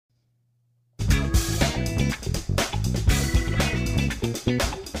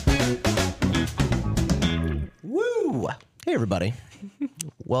Hey, everybody.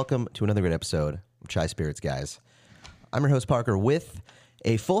 Welcome to another great episode of Chai Spirits, guys. I'm your host, Parker, with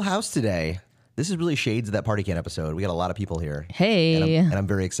a full house today. This is really shades of that Party Can episode. We got a lot of people here. Hey. And I'm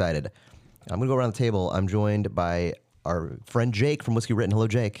very excited. I'm going to go around the table. I'm joined by our friend Jake from Whiskey Written. Hello,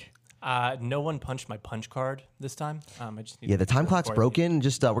 Jake. No one punched my punch card this time. I just need The time clock's broken.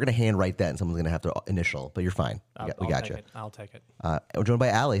 Just we're going to handwrite that, and someone's going to have to initial, but you're fine. We got you. I'll take it. We're joined by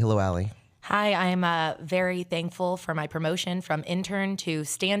Allie. Hello, Allie. Hi, I'm very thankful for my promotion from intern to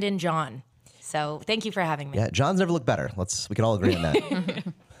stand-in John. So thank you for having me. Yeah, John's never looked better. We can all agree on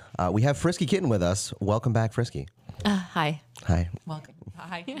that. We have Frisky Kitten with us. Welcome back, Frisky. Hi. Hi. Welcome.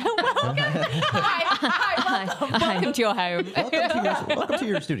 Hi. Welcome to your home. Welcome to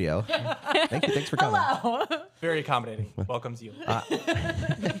your studio. Thank you. Thanks for coming. Hello. Very accommodating. Welcomes you.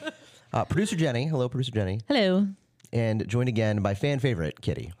 Producer Jenny. Hello, Producer Jenny. Hello. And joined again by fan favorite,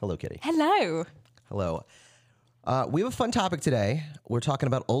 Kitty. Hello, Kitty. Hello. Hello. We have a fun topic today. We're talking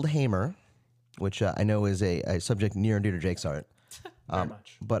about Old Hamer, which I know is a subject near and dear to Jake's heart. Very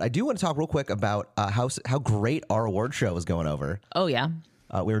much. But I do want to talk real quick about how great our award show is going over. Oh, yeah.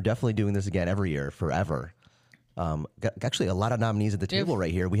 We're definitely doing this again every year, forever. Got actually a lot of nominees at the table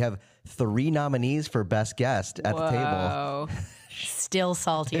right here. We have 3 nominees for Best Guest at the table. Still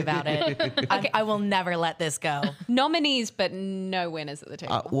salty about it. I will never let this go. Nominees, but no winners at the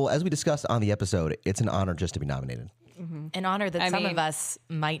table. Well, as we discussed on the episode, it's an honor just to be nominated. An honor that some of us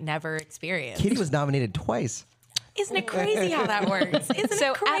might never experience. Kitty was nominated twice. Isn't it crazy how that works? Isn't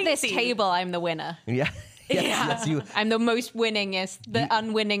So it crazy? at this table, I'm the winner. Yeah. Yes, you. I'm the most winningest, the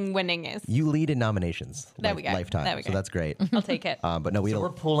unwinning winningest. You lead in nominations. There we go. Lifetime. There we So go. that's great. I'll take it. But no, we So we're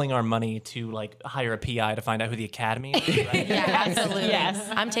don't. pooling our money to hire a PI to find out who the Academy is. Right? Yeah, absolutely. Yes.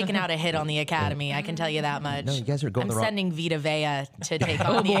 I'm taking out a hit on the Academy. I can tell you that much. No, you guys are going I'm the wrong. sending Vita Vea to take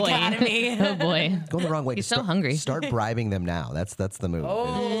on the boy. Academy. Oh, boy. Going the wrong way. He's Just so hungry. Start bribing them now. That's the move.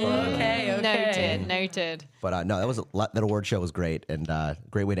 Okay. Noted. But no, that award show was great and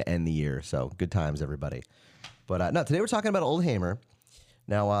great way to end the year. So good times, everybody. But no, today we're talking about Old Hamer.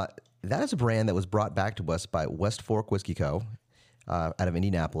 Now, that is a brand that was brought back to us by West Fork Whiskey Co. Out of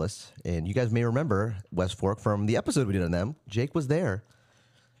Indianapolis. And you guys may remember West Fork from the episode we did on them. Jake was there.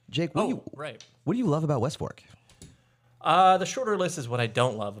 Jake, what do you love about West Fork? The shorter list is what I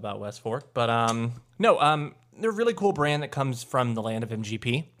don't love about West Fork. But they're a really cool brand that comes from the land of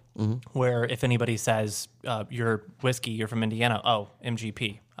MGP. Mm-hmm. Where if anybody says you're whiskey, you're from Indiana, oh,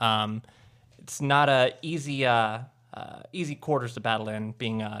 MGP. It's not a easy quarters to battle in,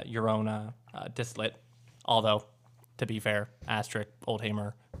 being your own distillate. Although, to be fair, asterisk, Old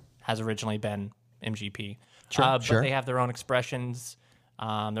Hamer has originally been MGP. Sure. But they have their own expressions,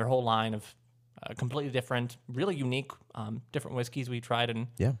 their whole line of completely different, really unique, different whiskeys we tried in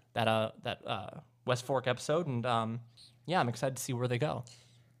that West Fork episode. And I'm excited to see where they go.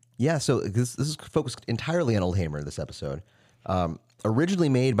 Yeah, so this is focused entirely on Old Hamer, this episode. Originally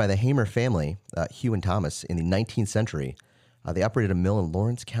made by the Hamer family, Hugh and Thomas, in the 19th century, they operated a mill in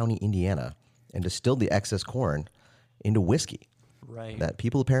Lawrence County, Indiana, and distilled the excess corn into whiskey that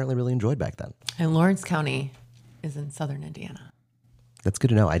people apparently really enjoyed back then. And Lawrence County is in southern Indiana. That's good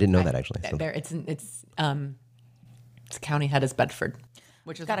to know. I didn't know that, actually. So. It's county head is Bedford,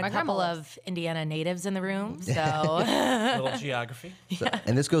 which is Got where a my grandma couple lives. of Indiana natives in the room, so Little geography.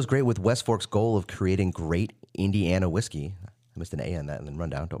 And this goes great with West Fork's goal of creating great Indiana whiskey. I missed an A on that and then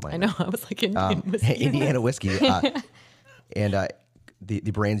rundown. Don't mind. I know. I was like, whiskey. Indiana whiskey. And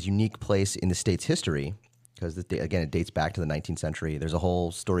the brand's unique place in the state's history, because, again, it dates back to the 19th century. There's a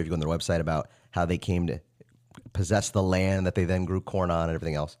whole story, if you go on their website, about how they came to possess the land that they then grew corn on and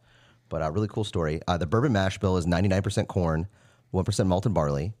everything else. But a really cool story. The bourbon mash bill is 99% corn, 1% malted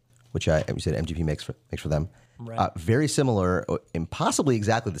barley, which you said MGP makes for them. Right. Very similar, and possibly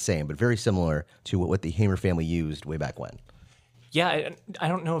exactly the same, but very similar to what the Hamer family used way back when. Yeah, I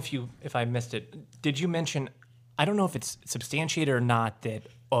don't know if I missed it. Did you mention? I don't know if it's substantiated or not that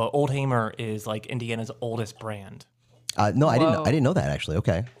Old Hamer is like Indiana's oldest brand. No, I didn't know that, actually.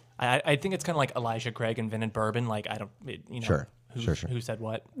 Okay. I think it's kind of like Elijah Craig invented bourbon. Like Sure. Who said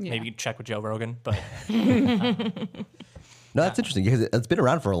what? Yeah. Maybe check with Joe Rogan. But no, that's interesting because it's been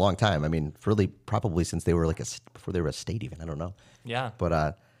around for a long time. I mean, really, probably since they were before they were a state, even. I don't know. Yeah,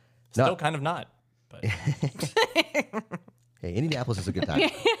 but still kind of not. But hey, Indianapolis is a good time.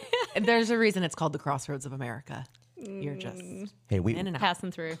 There's a reason it's called the Crossroads of America. You're just we in and out.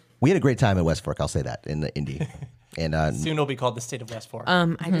 Passing through. We had a great time at West Fork. I'll say that in the Indy, and soon it'll be called the state of West Fork.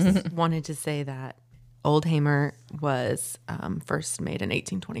 I just wanted to say that Old Hamer was first made in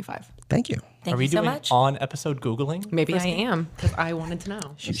 1825. Thank you. Thank Are we you so doing much. on episode Googling? Maybe I am because I wanted to know.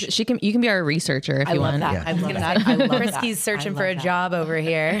 She can. You can be our researcher if I you love want. that. Yeah. I love that. I love that. Frisky's searching I for a love that. job over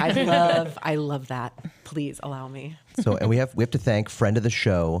here. I love that. Please allow me. So, and we have to thank friend of the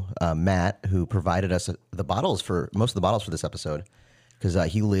show, Matt, who provided us the bottles for most of the bottles for this episode, because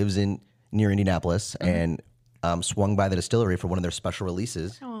he lives near Indianapolis and swung by the distillery for one of their special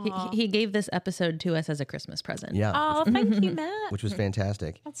releases. He gave this episode to us as a Christmas present. Yeah, Oh, thank you, Matt. which was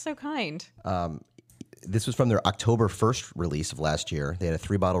fantastic. That's so kind. This was from their October 1st release of last year. They had a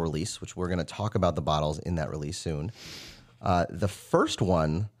 3-bottle release, which we're going to talk about the bottles in that release soon. The first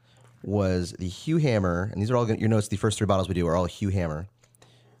one was the Hugh Hamer, and these are all you notice the first 3 bottles we do are all Hugh Hamer.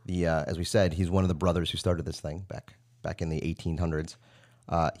 As we said, he's one of the brothers who started this thing back in the 1800s.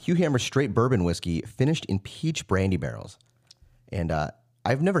 Hugh Hamer straight bourbon whiskey finished in peach brandy barrels, and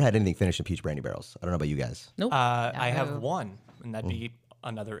I've never had anything finished in peach brandy barrels. I don't know about you guys. Nope. I have one, and that'd be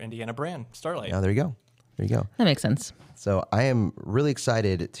another Indiana brand, Starlight. Yeah, there you go. There you go. That makes sense. So I am really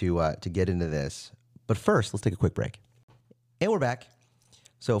excited to get into this. But first, let's take a quick break. And we're back.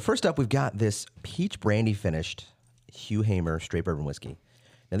 So first up, we've got this peach brandy finished Hugh Hamer straight bourbon whiskey.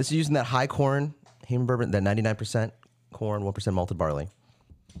 Now this is using that high corn Hamer bourbon, that 99% corn, 1% malted barley.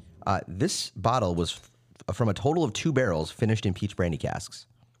 This bottle was from a total of 2 barrels finished in peach brandy casks.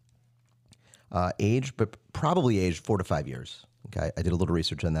 Probably aged 4 to 5 years. Okay, I did a little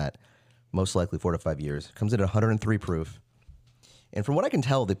research on that. Most likely 4 to 5 years. Comes in at 103 proof. And from what I can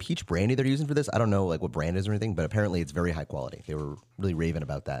tell, the peach brandy they're using for this, I don't know like what brand it is or anything, but apparently it's very high quality. They were really raving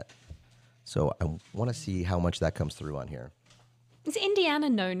about that. So I want to see how much that comes through on here. Is Indiana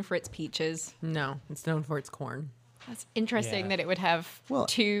known for its peaches? No, it's known for its corn. That's interesting Yeah. that it would have Well-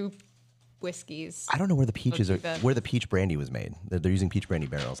 2 whiskeys. I don't know where the peaches are, Okay, where the peach brandy was made. They're using peach brandy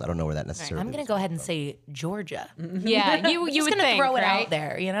barrels. I don't know where that necessarily I'm going to go ahead and say Georgia. Yeah, you Just would going to think, throw it right? out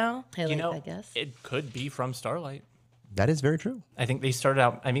there, you know? You know, I guess. it could be from Starlight. That is very true. I think they started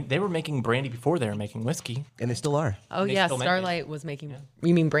out. I mean, they were making brandy before they were making whiskey. And they still are. Oh They yeah, still make it. Starlight was making.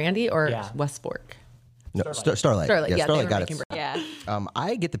 You mean brandy or Yeah. West Fork? No, Starlight. Starlight, Yeah, yeah, they Starlight were got it. making Yeah,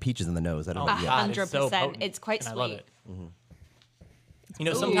 I get the peaches in the nose. I don't know. Yeah. God, it's so 100%. potent, It's quite and I love sweet. it. You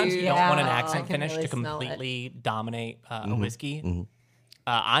know, sometimes you don't want an yeah. accent I can finish really to smell it. completely dominate a whiskey.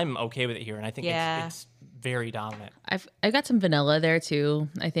 I'm okay with it here, and I think Yeah. it's very dominant. I've got some vanilla there too.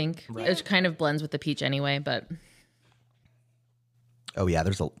 I think it kind of blends with the peach anyway. But Oh yeah,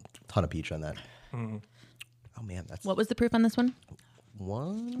 there's a ton of peach on that. Oh man, that's what was the proof on this one?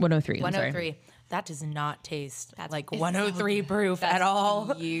 one. 103. I'm sorry. 103. That does not taste like it's 103 proof at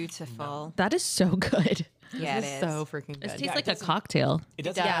all. Beautiful. That is so good. Yeah, it This is. is so freaking It good. tastes like a cocktail. It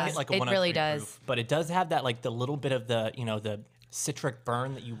doesn't does. hit like a It 103 really does. proof, but it does have that like the little bit of the the citric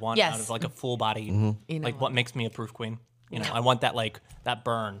burn that you want Yes. out of like a full body. You know Like what makes me a proof queen. You know, I want that like that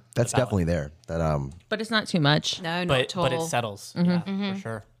burn. to That's the palate. definitely there. That But it's not too much. No, not But at all. but it settles. Yeah, for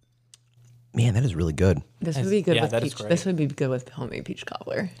sure. man, that is really good. This would be good yeah, with that is peach. great. This would be good with homemade peach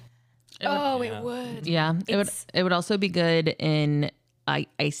cobbler. Oh, it would. Yeah, it would also be good in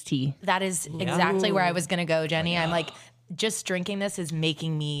iced tea. That is exactly where I was going to go, Jenny. I'm like, just drinking this is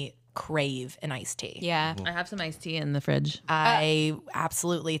making me crave an iced tea. Yeah. I have some iced tea in the fridge. I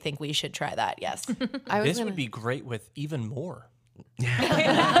absolutely think we should try that. Yes. This would be great with even more.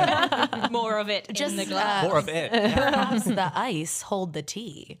 More of it Just in the glass. More of it. perhaps the ice hold the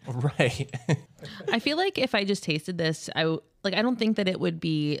tea. Right. I feel like if I just tasted this, I don't think that it would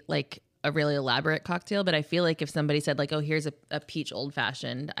be like a really elaborate cocktail, but I feel like if somebody said like, "Oh, here's a peach old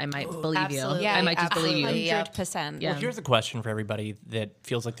fashioned," I might believe absolutely. you. Yeah, I might just believe you. absolutely. Yeah. 100%. Yeah. Well, here's a question for everybody that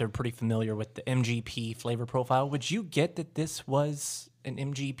feels like they're pretty familiar with the MGP flavor profile. Would you get that this was an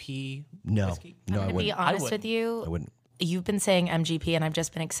MGP No, whiskey? no, I To be wouldn't. honest with wouldn't. you, I wouldn't. you've been saying MGP and I've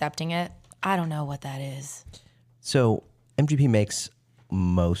just been accepting it. I don't know what that is. So MGP makes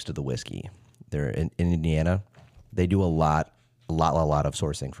most of the whiskey. They're in Indiana. They do a lot of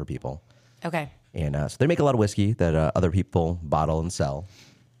sourcing for people. Okay. And so they make a lot of whiskey that other people bottle and sell,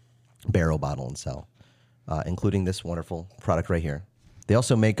 barrel bottle and sell, including this wonderful product right here. They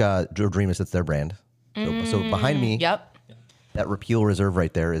also make Joe Dreamus. That's their brand. So behind me, Yep. that Repeal Reserve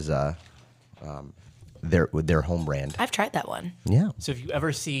right there is their home brand. I've tried that one. Yeah. So if you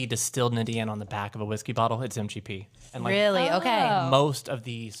ever see distilled in Indiana on the back of a whiskey bottle, it's MGP. And like Really? Okay. most of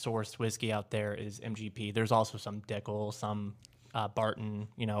the sourced whiskey out there is MGP. There's also some Dickel, some Barton,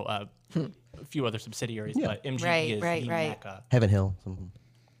 a few other subsidiaries, but MGP Right, is right, the right. mecca. Heaven Hill. Something.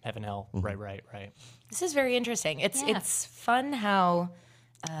 Heaven Hill. Right. This is very interesting. It's fun how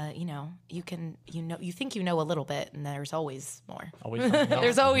you think you know a little bit and there's always more. Always something else.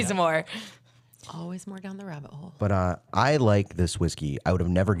 There's always more. Always more down the rabbit hole. But I like this whiskey. I would have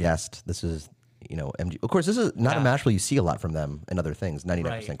never guessed this is, MG. Of course, this is not a mash bill you see a lot from them and other things.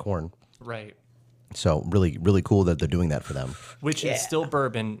 99% corn. Right. So really, really cool that they're doing that for them. Which is still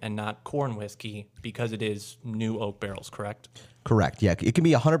bourbon and not corn whiskey because it is new oak barrels, correct? Correct. Yeah, it can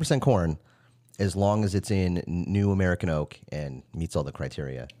be 100% corn as long as it's in new American oak and meets all the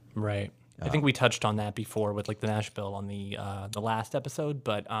criteria. Right. I think we touched on that before with like the mash bill on the last episode,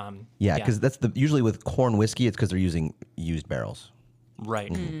 but Yeah, because that's usually with corn whiskey, it's because they're using used barrels.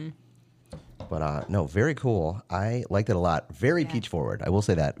 right. But no, very cool. I liked it a lot. Very peach forward. I will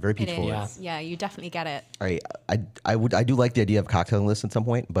say that. Very peach It forward. is. Yeah, you definitely get it. I do like the idea of cocktailing this at some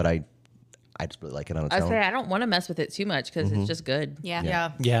point, but I just really like it on its I own. say I don't want to mess with it too much because it's just good.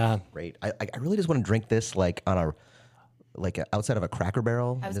 Yeah. Yeah. Great. I really just want to drink this like on a outside of a Cracker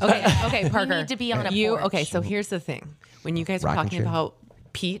Barrel. Okay, We Parker. need to be on a porch. Okay, so here's the thing. When you guys were Rocking talking chair. about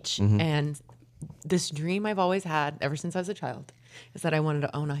peach and this dream I've always had ever since I was a child is that I wanted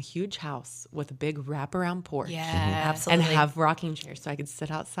to own a huge house with a big wraparound porch. Yeah, And absolutely. have rocking chairs so I could sit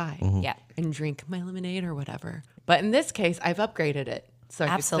outside Yeah. and drink my lemonade or whatever. But in this case, I've upgraded it. So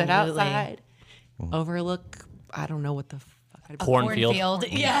I could sit Absolutely. outside, overlook, I don't know what the fuck. Cornfield.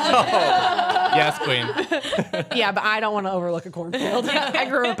 Yeah. Yes, Queen. Yeah, but I don't want to overlook a cornfield. I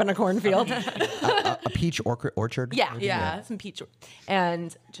grew up in a cornfield. A peach orchard. Yeah, some peach.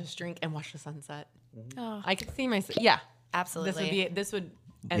 And just drink and watch the sunset. I could see myself. Yeah. Absolutely. This would.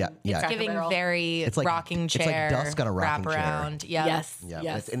 Yeah, yeah. Cracker Giving Barrel. very It's like- rocking it's like chair. dusk on a rocking chair. wraparound. Yeah. Yes. Yeah,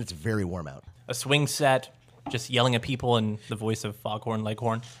 Yes. and it's very warm out. A swing set, just yelling at people in the voice of Foghorn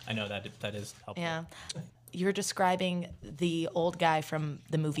Leghorn. I know that is helpful. Yeah. You're describing the old guy from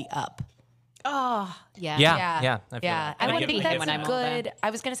the movie Up. Yeah. Yeah. Yeah. I feel Yeah. that. I And would get- think I that's get when a I'm that. older. good. I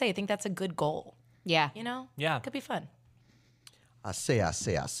was gonna say I think that's a good goal. Yeah. You know. Yeah. Could be fun. I say.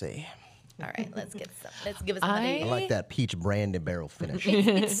 All right. Let's get some. Let's give us some of I these. like that peach brand and barrel finish.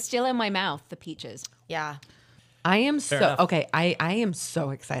 It's still in my mouth, the peaches. Yeah. I am enough. okay. I am so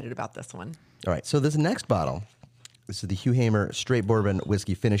excited about this one. All right, so this next bottle, this is the Hugh Hamer Straight Bourbon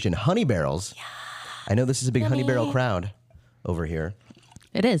Whiskey finished in honey barrels. Yeah. I know this is a big honey barrel crowd over here.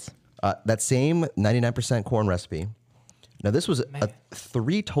 It is. That same 99% corn recipe. Now, this was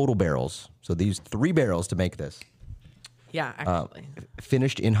 3 total barrels. So they used 3 barrels to make this. Yeah, actually.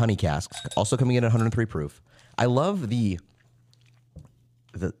 Finished in honey casks, also coming in at 103 proof. I love the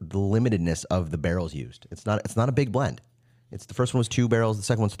limitedness of the barrels used. It's not a big blend. It's the first one was 2 barrels, the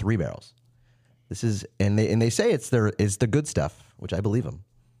second one's 3 barrels. This is and they say it's the good stuff, which I believe them.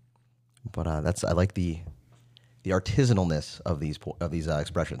 But I like the artisanalness of these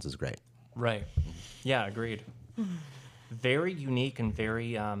expressions is great. Right. Yeah, agreed. Very unique and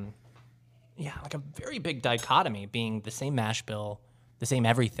very, like a very big dichotomy being the same mash bill, the same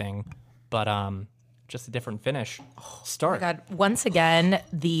everything, but just a different finish. Start. God. Once again,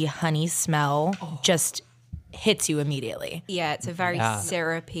 the honey smell just hits you immediately. Yeah, it's a very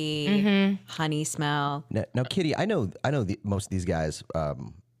syrupy honey smell. Now, Kitty, I know most of these guys'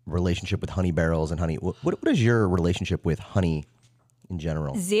 relationship with honey barrels and honey. What is your relationship with honey in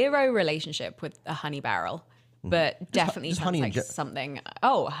general? Zero relationship with a honey barrel, but definitely just sounds honey in like gen- something.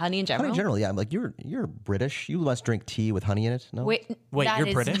 Oh, honey in general. Honey in general, yeah. I'm like you're British. You must drink tea with honey in it. No. Wait, Wait, That you're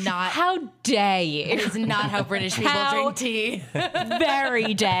is British? Not. how dare you? That is not how British people How- drink tea.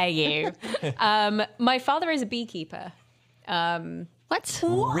 Very dare you. My father is a beekeeper. What?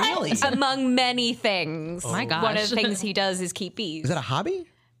 Really? Among many things. my One of gosh. the things he does is keep bees. Is that a hobby?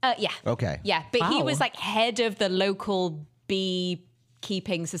 Yeah. Okay. Yeah, but he Wow. was like head of the local bee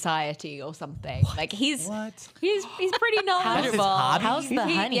keeping society or something. Like he's pretty knowledgeable. hobby? How's the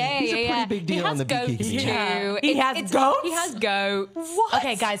honey? Yeah, He's a yeah, pretty yeah. big deal he has on the goats beekeeping. too. Yeah. He has goats? He has goats.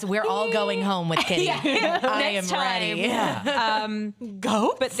 Okay, guys, we're all going home with Kitty. I am Next time. ready.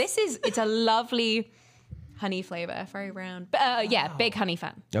 Go. But it's a lovely honey flavor, very round. But big honey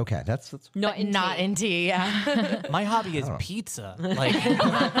fan. Okay, that's Not in Not tea. in tea. Yeah. My hobby is pizza. Like,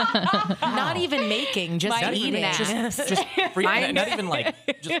 Not even making, just Mine eating. now. just not even like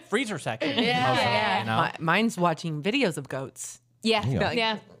just freezer section. Yeah. You know? Mine's watching videos of goats. Yeah, you go.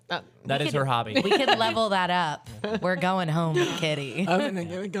 yeah. That is her hobby. We could level that up. We're going home with Kitty. I'm gonna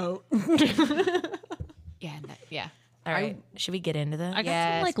get a goat. Yeah. All right. Should we get into this? I got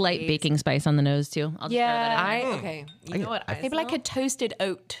Yes, some like light please. baking spice on the nose too. I'll just throw that in. Okay. You know what? Maybe like a toasted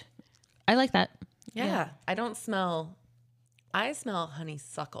oat. I like that. Yeah. I don't smell. I smell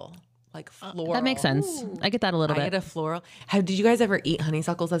honeysuckle, like floral. That makes sense. I get that a little I bit. get a floral. Did you guys ever eat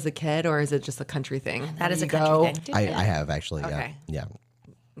honeysuckles as a kid, or is it just a country thing? That is a You country go- thing. I have actually. Okay. Yeah.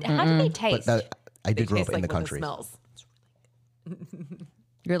 How do they taste? I They did grow up taste in the like what it country. smells.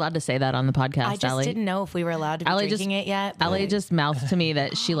 You're allowed to say that on the podcast, I just Allie. didn't know if we were allowed to be Allie drinking it yet. but Allie just mouthed to me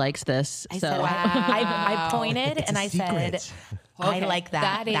that she likes this. I so said, I pointed and I secret. said, I like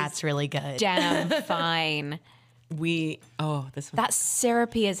that. That is That's really good. Damn fine. This one. That's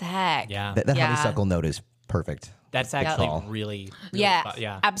syrupy as heck. Yeah. That Yeah. honeysuckle note is perfect. That's actually Call. really Yeah,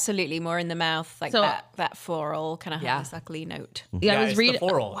 yeah. absolutely. More in the mouth, like So- that floral kind of honeysuckly note. yeah, I Yeah, was it's reading. the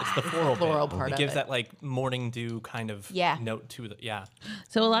floral. It's the floral bit. part It of gives it. that like morning dew kind of Yeah. note to the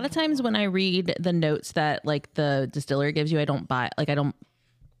So a lot of times when I read the notes that like the distiller gives you, I don't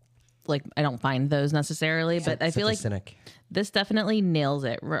find those necessarily, but I feel like cynic. this definitely nails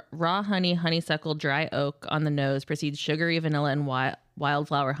it. Raw honey, honeysuckle, dry oak on the nose, precedes sugary vanilla and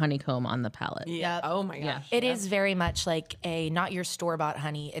wildflower honeycomb on the palate. Yeah. Oh my gosh. It is very much like not your store-bought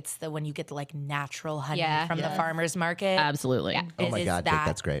honey. It's the when you get the like natural honey from the farmer's market. Absolutely. Oh my is God, Kate, that-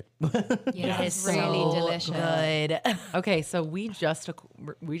 that's great. It is really so delicious. good. Okay, so we just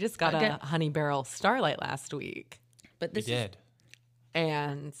got a Honey Barrel Starlight last week, But We this is, did.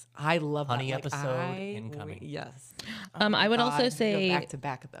 and I love Honey that. episode incoming. Yes. I would also Go say back to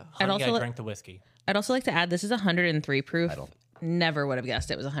back though. I'd Honey, also I drank the whiskey. I'd also like to add this is 103 proof. Never would have guessed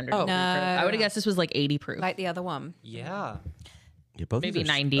it was 103 proof. I would have guessed this was like 80 proof. Like the other one. Yeah. Yeah, both Maybe of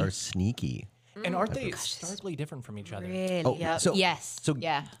these 90. are sneaky. And aren't they starkly different from each other? Really? Oh, so Yes. So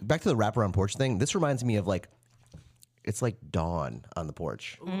Yeah. back to the wraparound porch thing. This reminds me of like, it's like dawn on the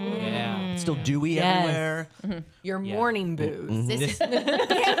porch. Yeah. It's still dewy everywhere. Your morning booze. This is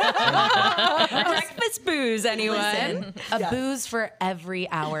Breakfast booze, anyone? listen, a booze for every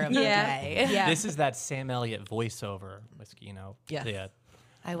hour of the day. Yeah. This is that Sam Elliott voiceover whiskey, you know. Yes. The,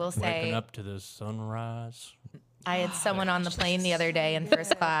 I will waking say, up to the sunrise. I had someone on the plane the other day in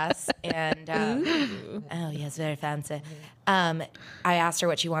first class, and oh yes, very fancy. I asked her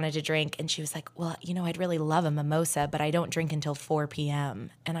what she wanted to drink, and she was like, "Well, you know, I'd really love a mimosa, but I don't drink until 4 p.m."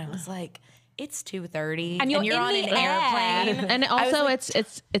 And I was like, "It's 2:30, And you're on in an the air. airplane." and also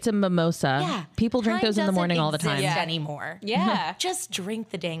it's a mimosa. Yeah, People drink time those in the doesn't morning all the time. exist anymore. Yeah. Just drink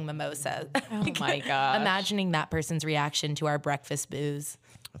the dang mimosa. Oh my gosh. Imagining that person's reaction to our breakfast booze.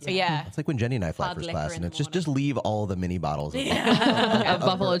 Yeah. It's like when Jenny and I fly Hard first liquor class, in and the it's just leave all the mini bottles of, Of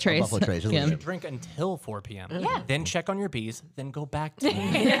Buffalo Trace. Buffalo Trace. Just Yeah. leave it. Drink until 4 p.m. Yeah. Then check on your bees. Then go back to Oh man,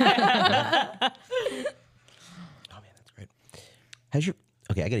 that's great.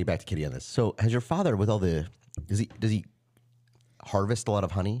 I gotta get back to Kitty on this. So has your father, with all the, does he harvest a lot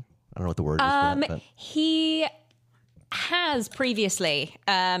of honey? I don't know what the word is for that. But. He has previously,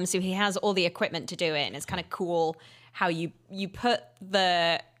 so he has all the equipment to do it, and it's kind of cool how you put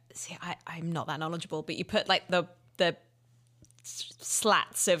the. See, I'm not that knowledgeable, but you put like the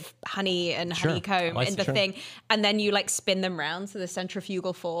slats of honey and honeycomb in the thing, and then you like spin them round, so the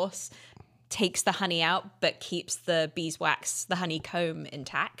centrifugal force takes the honey out, but keeps the beeswax, the honeycomb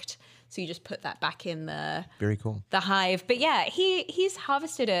intact. So you just put that back in the Very cool. the hive. But yeah, he's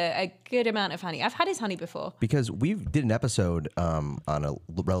harvested a good amount of honey. I've had his honey before. Because we did an episode on a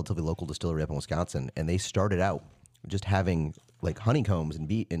relatively local distillery up in Wisconsin, and they started out just having like honeycombs and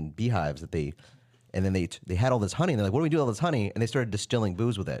beehives that they had all this honey, and they're like, what do we do with all this honey? And they started distilling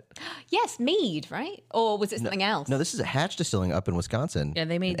booze with it. Yes, mead, right? Or was it something else? No, this is a Hatch Distilling up in Wisconsin. Yeah,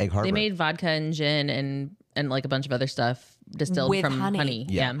 they made Egg Harbor. they made vodka and gin and like a bunch of other stuff distilled With from honey.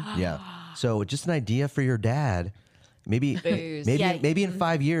 Yeah. Yeah. So just an idea for your dad. Maybe in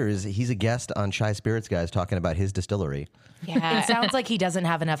 5 years he's a guest on Shy Spirits Guys talking about his distillery. Yeah. It sounds like he doesn't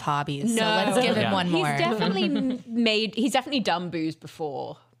have enough hobbies. So let's give him one more. He's definitely done booze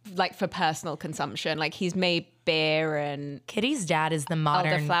before, like for personal consumption. Like he's made beer and Kitty's dad is the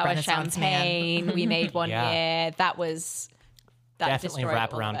modern elderflower Renaissance man. champagne. We made one Yeah. year. That definitely destroyed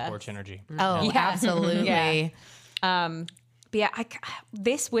wrap all around of us. porch energy. Oh, Yeah. absolutely. Yeah. But yeah,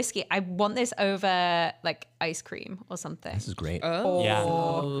 this whiskey, I want this over like ice cream or something. This is great. Yeah.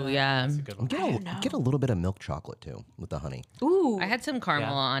 Oh yeah. That's a good one. Get a little bit of milk chocolate too with the honey. Ooh. I had some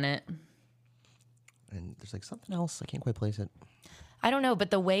caramel on it. And there's like something else. I can't quite place it. I don't know,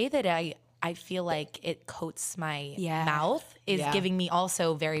 but the way that I feel like it coats my mouth is giving me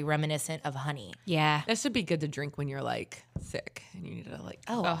also very reminiscent of honey. Yeah. This would be good to drink when you're like sick and you need to like.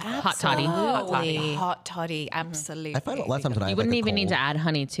 Hot toddy. Hot toddy, absolutely. I find a lot of times when I You have wouldn't like a even need to cold- add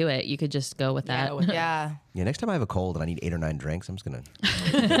honey to it. You could just go with that. Yeah. Yeah, next time I have a cold and I need 8 or 9 drinks, I'm just gonna.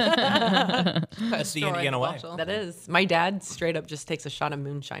 That's the Indiana way. That is. My dad straight up just takes a shot of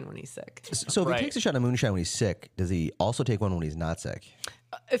moonshine when he's sick. So if Right. he takes a shot of moonshine when he's sick, does he also take one when he's not sick?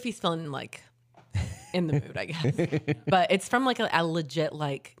 If he's feeling like in the mood, I guess. But it's from like a legit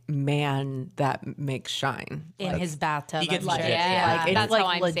like man that makes shine. In his bathtub. He gets I'm sure. legit. Yeah. Like it's That's like how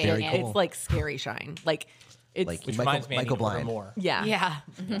I'm legit. seeing it. It's like scary shine. Like It's like Which Michael, reminds me, I need Michael to order Blind. more. yeah. Yeah,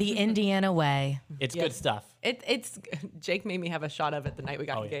 the Indiana way. It's good stuff. It's Jake made me have a shot of it the night we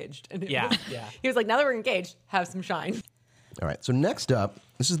got engaged. And Yeah, yeah. He was like, now that we're engaged, have some shine. All right. So next up,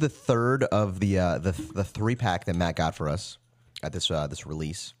 this is the third of the 3-pack that Matt got for us at this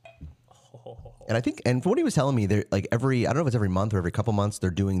release. And I think, and from what he was telling me, they're like I don't know if it's every month or every couple months, they're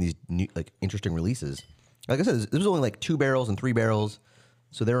doing these new, like interesting releases. Like I said, this was only like 2 barrels and 3 barrels,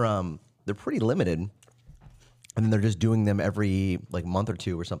 so they're pretty limited. And then they're just doing them every like month or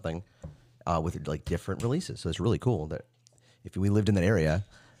two or something with like different releases. So it's really cool. That if we lived in that area,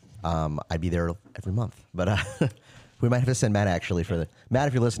 I'd be there every month. But we might have to send Matt actually for Matt,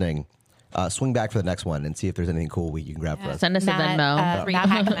 if you're listening. Swing back for the next one and see if there's anything cool you can grab for us. Send us a Venmo.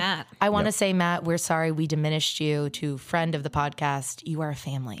 Matt. I want to say, Matt, we're sorry we diminished you to friend of the podcast. You are a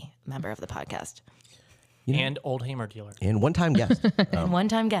family member of the podcast. And old Hamer dealer. And one-time guest. And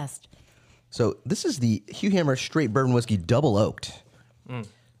one-time guest. So this is the Hugh Hamer Straight Bourbon Whiskey Double Oaked.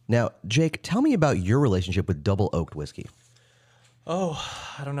 Now, Jake, tell me about your relationship with Double Oaked whiskey. Oh,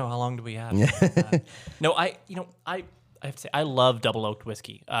 I don't know. How long do we have? No, I have to say, I love double oaked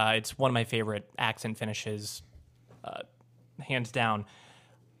whiskey. It's one of my favorite accent finishes, hands down.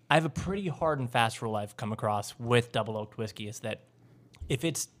 I have a pretty hard and fast rule I've come across with double oaked whiskey is that if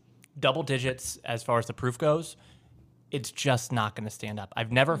it's double digits as far as the proof goes, it's just not going to stand up.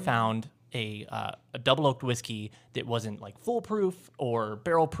 I've never found a double oaked whiskey that wasn't like foolproof or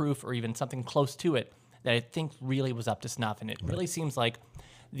barrel proof or even something close to it that I think really was up to snuff. And it really seems like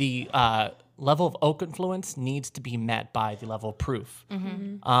the level of oak influence needs to be met by the level of proof.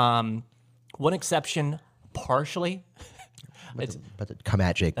 One exception, partially. About to come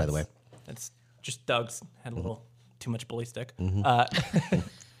at Jake, by the way. That's just Doug's had a little too much bully stick.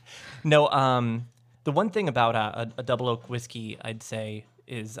 No, the one thing about a double oak whiskey, I'd say,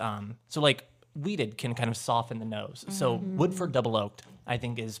 is so like wheated can kind of soften the nose. So Woodford double oaked, I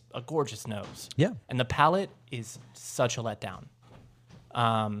think, is a gorgeous nose. Yeah. And the palate is such a letdown.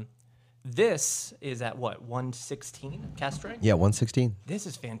 This is at what, 116 cask strength? Yeah, 116. This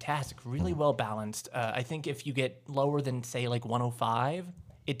is fantastic, really well balanced. I think if you get lower than say like 105,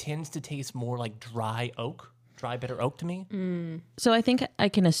 it tends to taste more like dry bitter oak to me. So I think I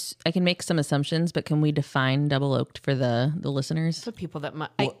can make some assumptions, but can we define double oaked for the listeners? For people that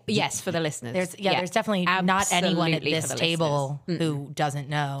might, Yes, for the listeners. There's definitely not anyone at Absolutely this for the table who doesn't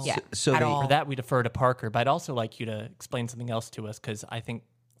know. Yeah. So At all. For that, we defer to Parker, but I'd also like you to explain something else to us because I think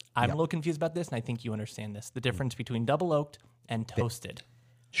I'm a little confused about this, and I think you understand this. The difference between double oaked and toasted.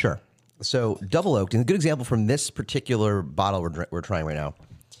 Sure. So double oaked, and a good example from this particular bottle we're trying right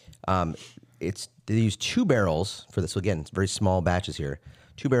now. They use 2 barrels for this. So again, it's very small batches here.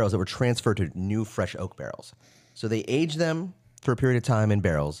 2 barrels that were transferred to new fresh oak barrels. So they aged them for a period of time in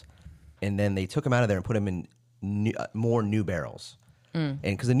barrels, and then they took them out of there and put them in more new barrels. And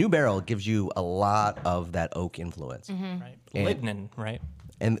because the new barrel gives you a lot of that oak influence. Right. Lignin, right?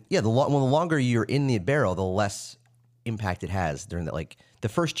 And yeah, the longer you're in the barrel, the less impact it has during that. Like the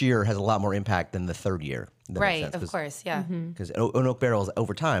first year has a lot more impact than the third year. Right, of course, yeah. Because in oak barrels,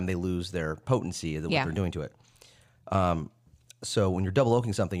 over time, they lose their potency of what they're doing to it. So when you're double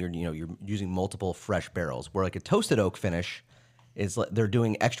oaking something, you're using multiple fresh barrels. Where like a toasted oak finish is like they're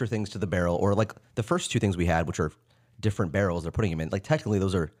doing extra things to the barrel, or like the first 2 things we had, which are different barrels they're putting them in. Like technically,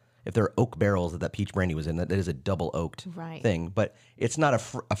 those are. If they're oak barrels that peach brandy was in, that is a double oaked thing. But it's not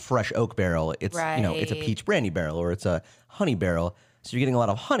a fresh oak barrel. It's it's a peach brandy barrel or it's a honey barrel. So you're getting a lot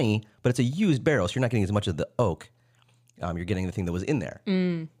of honey, but it's a used barrel, so you're not getting as much of the oak. You're getting the thing that was in there.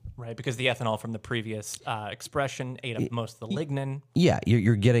 Right, because the ethanol from the previous expression ate up most of the lignin. Yeah,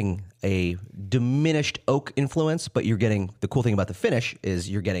 you're getting a diminished oak influence, but you're getting the cool thing about the finish is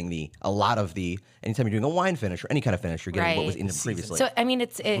you're getting a lot of the. Anytime you're doing a wine finish or any kind of finish, you're getting what was in it previously. So I mean,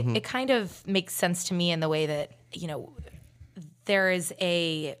 it kind of makes sense to me in the way that there is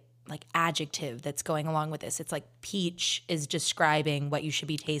a like adjective that's going along with this. It's like peach is describing what you should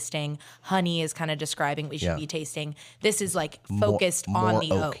be tasting. Honey is kind of describing what you should be tasting. This is like focused on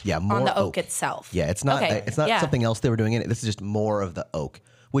the oak. Yeah, more on the oak oak itself. Yeah, it's not. Okay. It's not something else they were doing in it. This is just more of the oak,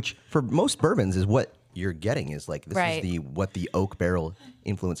 which for most bourbons is what you're getting. Is like this is what the oak barrel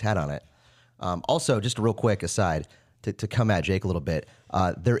influence had on it. Also, just a real quick aside to come at Jake a little bit.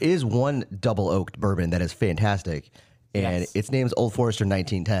 There is one double oaked bourbon that is fantastic. And its name is Old Forester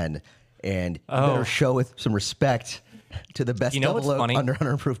 1910. And you better show with some respect to the best You know double what's oak funny? under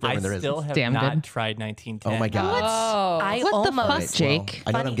 100 proof I bourbon there is. still have Damn not good. tried 1910. Oh my god! I What the almost. fuck, Jake?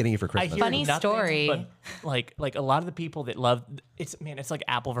 I know what I'm getting you for I Christmas. hear Funny nothing story. but like a lot of the people that love it's like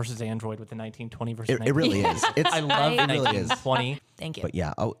Apple versus Android with the 1920 versus It really 1910. is. It's, I love it really is. 1920. Thank you. But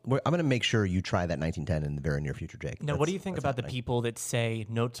yeah, I'm going to make sure you try that 1910 in the very near future, Jake. Now, what do you think about the people that say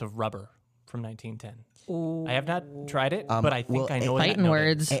notes of rubber from 1910? I have not tried it, but I think I know what that Fighting note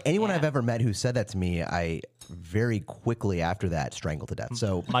words. is. Anyone I've ever met who said that to me, I very quickly after that strangled to death.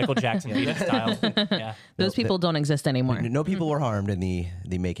 So Michael Jackson beat it style. Yeah. Those people don't exist anymore. no people were harmed in the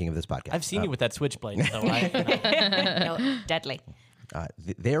making of this podcast. I've seen you with that switchblade, so No, deadly.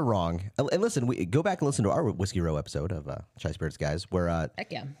 They're wrong. And listen, we go back and listen to our Whiskey Row episode of Chai Spirits Guys, where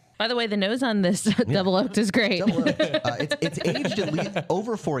Heck yeah. By the way, the nose on this double oaked is great. it's aged at least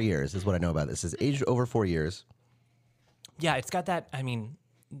over 4 years, is what I know about this. It's aged over 4 years. yeah, it's got that, I mean,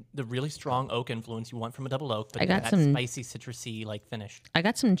 the really strong oak influence you want from a double oak, but I got that some- spicy, citrusy like finish. I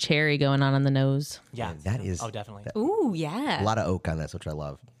got some cherry going on the nose. Yeah. That is Oh, definitely. Ooh, a yeah. lot of oak on this, which I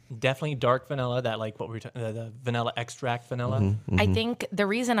love. Definitely dark vanilla, that like what we were talking the vanilla extract vanilla. Mm-hmm. I think the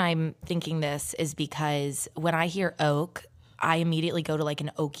reason I'm thinking this is because when I hear oak, I immediately go to like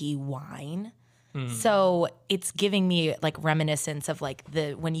an oaky wine. So it's giving me like reminiscence of like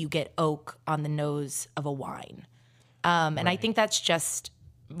when you get oak on the nose of a wine. And I think that's just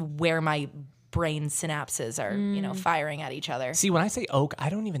where my brain synapses are, firing at each other. See, when I say oak, I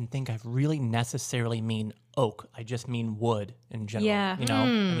don't even think I really necessarily mean oak. I just mean wood in general. Yeah. I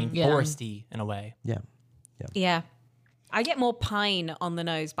mean Yeah. foresty in a way. Yeah. Yeah. I get more pine on the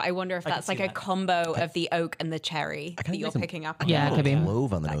nose, but I wonder if that's see like a that. combo of the oak and the cherry that you're picking up on. Yeah, it could be.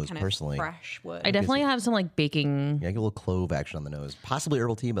 Clove on the That nose, kind of personally. fresh wood. I definitely have some like baking. Yeah, I get a little clove action on the nose. Possibly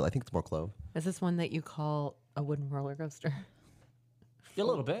herbal tea, but I think it's more clove. Is this one that you call a wooden roller coaster? A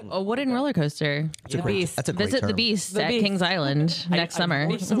little bit. A wooden roller coaster. That's a great term. Visit the Beast at Kings Island next summer. I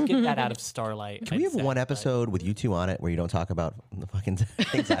more so get that out of Starlight. Can we have one episode with you two on it where you don't talk about the fucking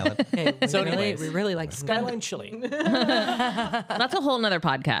Kings Island? So anyways, we really like Skyline Chili. That's a whole nother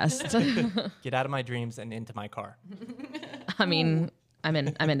podcast. Get out of my dreams and into my car. I mean, I'm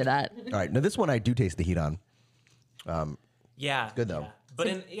into that. All right. Now, this one I do taste the heat on. Yeah. Good, though. Yeah. But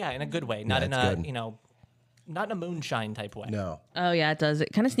in a good way, not in it's a, good. not in a moonshine type way. No. Oh yeah, it does.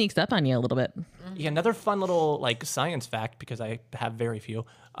 It kind of sneaks up on you a little bit. Yeah, another fun little like science fact because I have very few.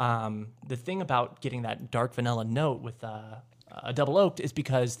 The thing about getting that dark vanilla note with a double oaked is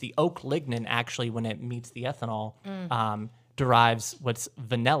because the oak lignin actually, when it meets the ethanol, derives what's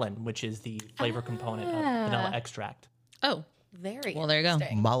vanillin, which is the flavor component of vanilla extract. Oh, Very well, there you go.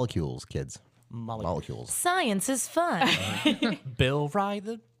 interesting. Molecules, kids. Molecules. Science is fun. Bill Rye,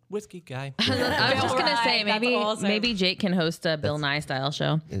 the whiskey guy. I was just gonna say Right, that's awesome. maybe Jake can host a Bill Nye style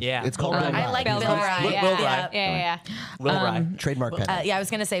show. Yeah. It's called Bill Bill Rye. I like Bill Bill Rye. Rye. Will Rye. Yeah. Will Rye. trademark pen. Yeah, I was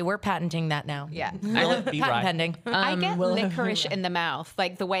going to say we're patenting that now. Yeah. Will B. Patent Rye. pending. I get licorice in the mouth,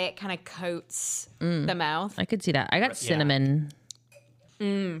 like the way it kind of coats the mouth. I could see that. I got cinnamon.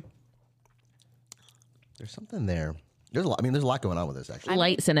 There's something there. There's a lot. I mean, there's a lot going on with this, actually.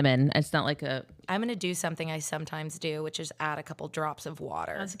 Light cinnamon. It's not like a. I'm going to do something I sometimes do, which is add a couple drops of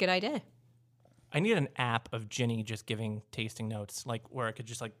water. That's a good idea. I need an app of Ginny just giving tasting notes, like where I could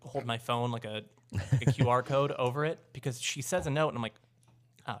just like hold my phone like a QR code over it because she says a note and I'm like,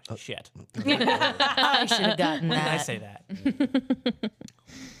 oh shit. I should have gotten When did I that. say that?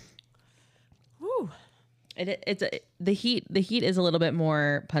 The heat is a little bit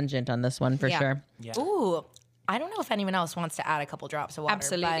more pungent on this one for Yeah. sure. Yeah. Ooh, I don't know if anyone else wants to add a couple drops of water.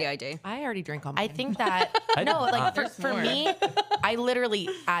 Absolutely, but I do. I already drink all I mine. think that no, like for me, I literally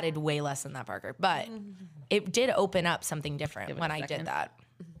added way less than that, Parker. But it did open up something different when I did that.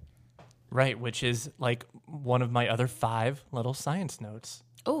 Right, which is like one of my other 5 little science notes.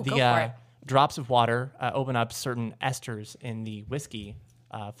 Ooh, the go for it. drops of water open up certain esters in the whiskey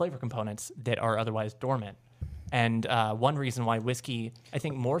flavor components that are otherwise dormant. And one reason why whiskey, I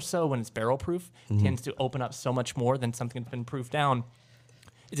think more so when it's barrel proof, tends to open up so much more than something that's been proofed down,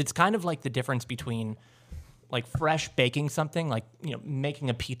 is it's kind of like the difference between like fresh baking something, like making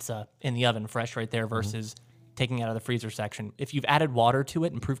a pizza in the oven fresh right there versus taking it out of the freezer section. If you've added water to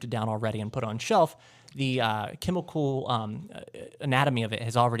it and proofed it down already and put it on shelf, the chemical anatomy of it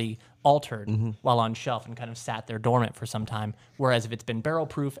has already altered while on shelf and kind of sat there dormant for some time. Whereas if it's been barrel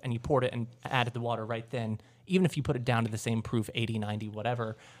proof and you poured it and added the water right then, even if you put it down to the same proof, 80, 90,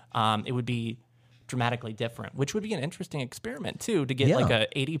 whatever, it would be dramatically different, which would be an interesting experiment too, to get like a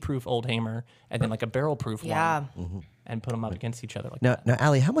 80 proof Old Hamer and then like a barrel proof one and put them up against each other like Now, that.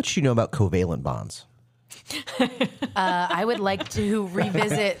 Allie, how much do you know about covalent bonds? I would like to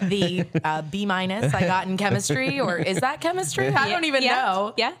revisit the B- I got in chemistry, or is that chemistry? I don't even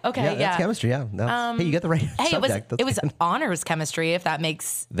know. Yeah. Okay. Yeah, that's chemistry. Yeah. Hey, you got the right Hey, subject. it was honors chemistry. If that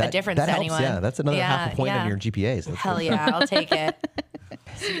makes a difference that to helps, anyone. Yeah, that's another half a point on your GPAs. That's Hell good. yeah, I'll take it.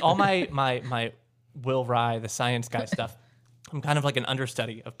 All my Will Rye, the science guy stuff, I'm kind of like an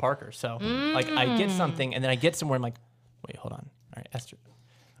understudy of Parker. So like I get something and then I get somewhere, I'm like, wait, hold on. All right, Esther.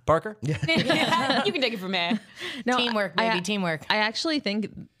 Parker? You can take it from there. No, Teamwork, baby, teamwork. I actually think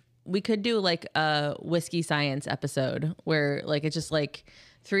we could do like a whiskey science episode where like it's just like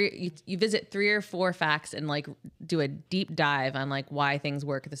you visit 3 or 4 facts and like do a deep dive on like why things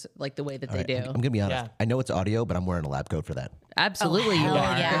work like the way that they do. I'm gonna be honest. Yeah. I know it's audio, but I'm wearing a lab coat for that. Absolutely, you hell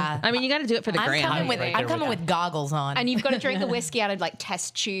are. yeah. I mean, you got to do it for the gram. I'm coming with goggles on. And you've got to drink the whiskey out of like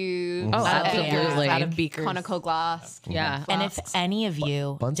test tubes. Oh, absolutely. Out of beakers. Conical glass. Yeah. And if any of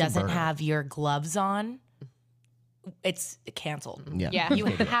you Bunsen doesn't burner. have your gloves on, it's canceled. Yeah. You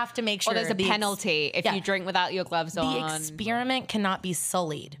have to make sure Or there's a penalty if yeah. you drink without your gloves The on. experiment cannot be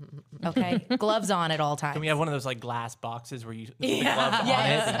sullied. Okay, gloves on at all times. Can we have one of those like glass boxes where you put the gloves on it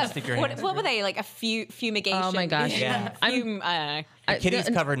and stick your hands What were through? they like? A fumigation? Oh my gosh. Yeah. I don't know. Kitty's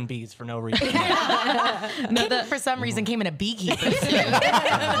covered in bees for no reason. Kitty, for some reason, came in a beekeeper.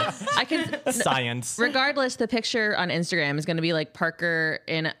 I can. Science. Regardless, the picture on Instagram is going to be like Parker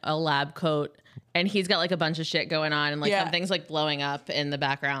in a lab coat, and he's got like a bunch of shit going on, and like something's like blowing up in the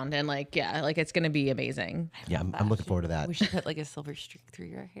background, and like like it's going to be amazing. Yeah, I'm looking forward to that. We should put like a silver streak through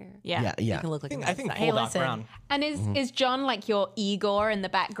your hair. Yeah. Yeah. You can look like I think Hey, full dot listen. brown. And is John like your Igor in the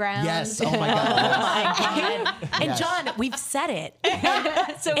background? Yes. Oh my god. And John, we've said it.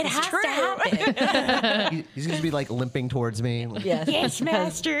 So It has to happen. He's gonna be like limping towards me. Yes,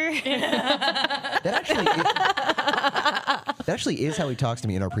 master. That actually is how he talks to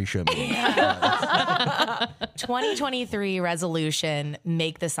me in our pre-show meeting. 2023 resolution: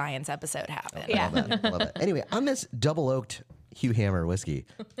 make the science episode happen. I love that. I love it. Anyway, on this double oaked Hugh Hamer whiskey,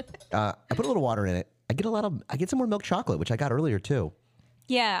 I put a little water in it. I get some more milk chocolate, which I got earlier too.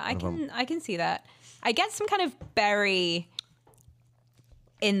 Yeah, I can see that. I get some kind of berry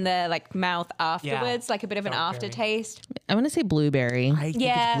in the like mouth afterwards, like a bit of an Dark berry. aftertaste. I want to say blueberry. I think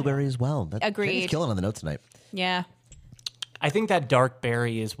Yeah. it's blueberry as well. Agreed. He's killing on the note tonight. Yeah. I think that dark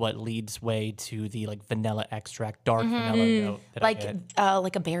berry is what leads way to the like vanilla extract, dark vanilla note that I get.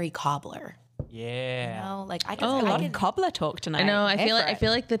 Like a berry cobbler. Yeah. You know, like I A lot could of cobbler talk tonight. I know. I Go for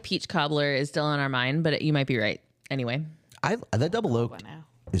feel it. like the peach cobbler is still on our mind, but you might be right. Anyway, That double oaked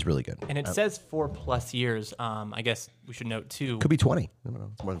is really good. And it says 4+ years. I guess we should note too. Could be 20. I don't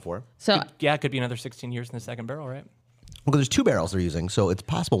know. It's more than 4. so Yeah, it could be another 16 years in the second barrel, right? Well, there's 2 barrels they're using, so it's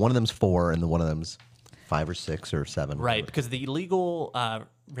possible one of them's 4 and the one of them's 5 or 6 or 7. Right, because the legal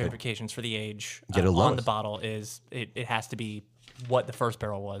verifications for the age Get it on lowest. the bottle is it has to be what the first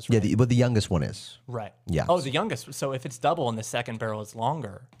barrel was. Yeah, Right? but the youngest one is. Right. Yeah. Oh, the youngest. So if it's double and the second barrel is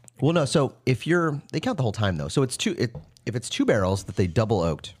longer. Well, no. So if they count the whole time though. So it's 2. If it's 2 barrels that they double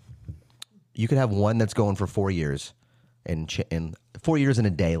oaked, you could have one that's going for 4 years, and 4 years and a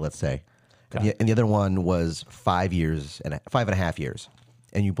day, let's say, and the other one was 5 years and 5.5 years,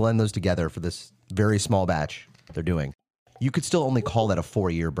 and you blend those together for this very small batch they're doing. You could still only call that a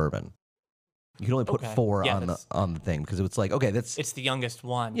 4-year bourbon. You can only put Okay. 4 Yeah, on the thing because it's like, okay, that's It's the youngest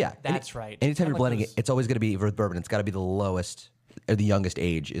one. yeah, That's right. Anytime you're Like blending those- it, it's always going to be with bourbon. It's got to be the lowest or the youngest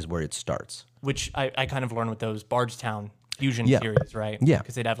age is where it starts. Which I kind of learned with those Bardstown Fusion Yeah. series, right? Yeah.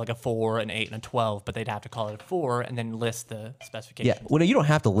 Because they'd have like a 4, an 8, and a 12, but they'd have to call it a 4 and then list the specifications. Yeah, well, no, you don't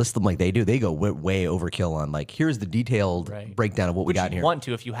have to list them like they do. They go way overkill on like here's the detailed Right. breakdown of what we Which got you'd here, want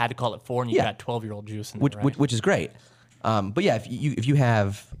to if you had to call it 4 and you Yeah. got 12-year-old juice in which, there, right? which is great. But yeah, if you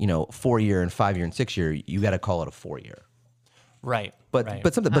have 4-year and 5-year and 6-year, you got to call it a 4-year. Right. But right.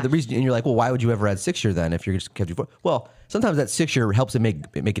 but the reason, and you're like, well, why would you ever add 6-year then if you're just kept you 4? Well, sometimes that 6-year helps it make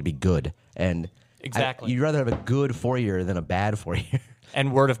it be good, and Exactly. you'd rather have a good 4-year than a bad 4-year.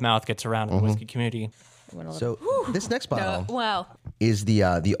 And word of mouth gets around in Mm-hmm. the whiskey community. So this next bottle Well, is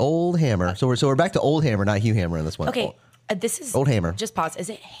the Old Hamer. So we're back to Old Hamer, not Hugh Hamer in this one. Okay, this is Old Hamer. Just pause. Is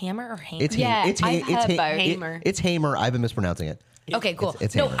it Hammer or Hamer? It's Yeah, It's I've heard both. Hamer. It's Hamer. I've been mispronouncing it. Okay, cool.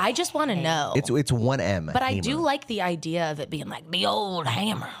 It's no, Hamer. I just want to know. It's 1 M. but I do like the idea of it being like the old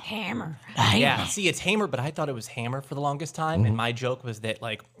Hammer. Hammer. Yeah, see, it's Hamer, but I thought it was Hammer for the longest time. Mm-hmm. And my joke was that,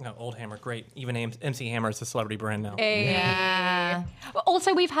 like, Old Hammer, great. Even MC Hammer is a celebrity brand now. Yeah. but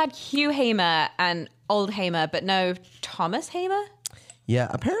also we've had Hugh Hamer and Old Hamer, but no Thomas Hamer. Yeah,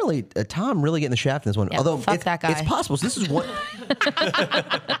 apparently Tom really getting the shaft in this one. Yeah, Although fuck that guy. it's possible. So this is one.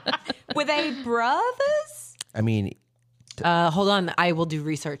 Were they brothers? I mean, Hold on, I will do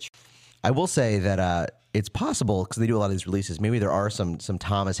research. I will say that it's possible because they do a lot of these releases. Maybe there are some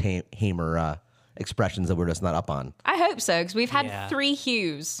Thomas Hamer expressions that we're just not up on. I hope so, because we've had 3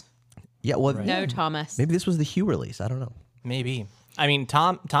 Hues. Yeah, well, No Thomas. maybe this was the Hugh release. I don't know. Maybe. I mean,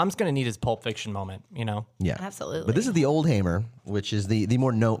 Tom's going to need his Pulp Fiction moment, you know? Yeah, Absolutely. But this is the old Hamer, which is the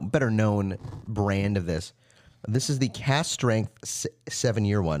better known brand of this. This is the cast strength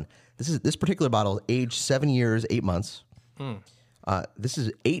 7-year one. This particular bottle aged 7 years 8 months. This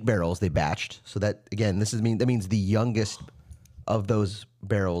is 8 barrels they batched. So that again, that means the youngest of those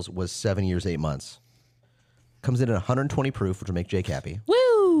barrels was 7 years 8 months. Comes in at 120 proof, which will make Jake happy.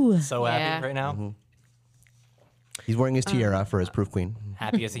 Woo! So happy right now. He's wearing his tiara for his proof queen.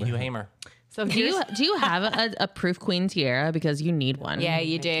 Happy as a Hugh Hamer. So Do you have a proof queen tiara because you need one? Yeah,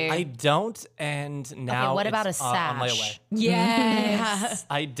 you do. I don't, and now Okay, what about it's a on sash? layaway. Yes.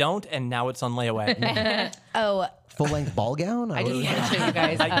 I don't, and now it's on layaway. Oh, Full length ball gown. I just want to show you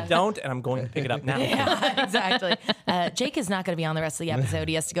guys. I don't, and I'm going to pick it up now. exactly. Jake is not going to be on the rest of the episode.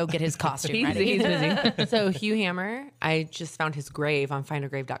 He has to go get his costume ready. He's busy. So Hugh Hamer, I just found his grave on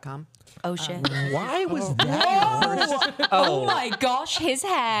findagrave.com. Oh, shit. Why was that? Oh my gosh, his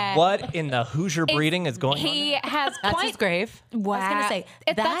hair. What in the Hoosier breeding is going on? He has That's quite. his grave. Wow. I was gonna say,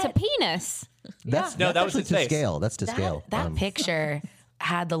 that's a that- penis. That's No, that was actually his to face. scale. That's to scale. That picture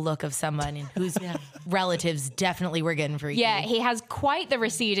had the look of someone whose relatives definitely were getting freaky. Yeah, he has quite the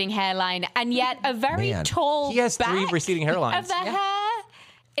receding hairline, and yet a very Man. tall. He has 3 back receding hairlines. of the hair.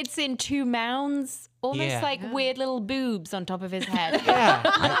 It's in 2 mounds, almost Yeah. like weird little boobs on top of his head.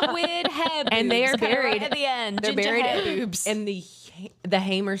 Yeah. Weird hair boobs. And they are kinda right buried at the end. They're ginger buried hair boobs. in the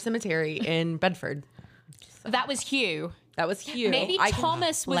Hamer Cemetery in Bedford. That was Hugh. That was Hugh. Maybe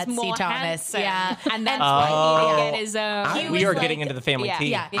Thomas was Let's see more Thomas. handsome. Yeah. And that's why he didn't get his own. We are getting into the family tea.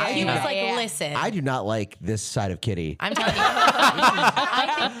 Yeah. He was like, listen. I do not like this side of Kitty. I'm telling you.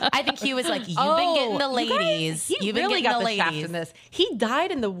 I think he was like, you've been getting the ladies. He You've been really getting got the the shaft ladies. in this. He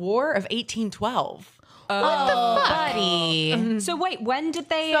died in the War of 1812. Buddy. So wait, when did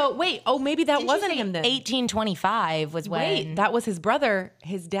they? So wait, maybe that wasn't him then. 1825 was when. Wait, that was his brother.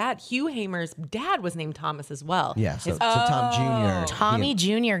 His dad, Hugh Hamer's dad, was named Thomas as well. Yeah, so Tom Jr. Tommy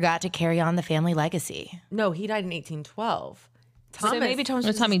Jr. got to carry on the family legacy. No, he died in 1812. Thomas, so maybe Thomas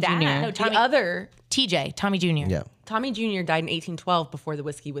was Tommy his dad. Jr. No, the other TJ, Tommy Jr. Yeah. Tommy Jr. died in 1812 before the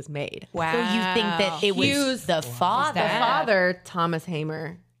whiskey was made. Wow. So you think that it was Hugh's the father? The father, Thomas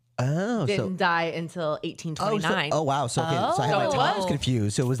Hamer, Oh, didn't die until oh, 1829. wow. So, okay, so I had my it Thomas was.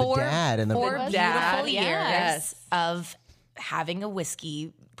 confused. So it was the dad and the 4 dad, beautiful years yes. of having a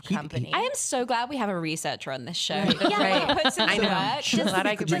whiskey company. I am so glad we have a researcher on this show. Right. Puts in I some know. work. I'm glad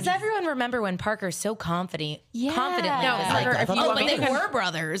I could Does everyone remember when Parker so confidently Yeah. confidently No, was Parker, like, if you oh, want but me they to- were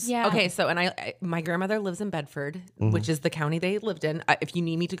brothers. Yeah. Okay, so my grandmother lives in Bedford, which is the county they lived in. If you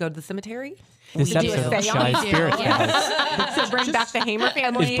need me to go to the cemetery, This we do episode a of seance. Shy Spirits guys, to bring back the Hamer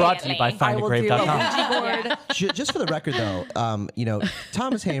family. is brought to you by I will do a findagrave.com. Ouija board. Just for the record, though,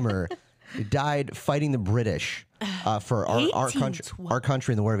 Thomas Hamer died fighting the British for our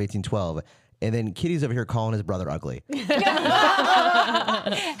country in the War of 1812. And then Kitty's over here calling his brother ugly. Which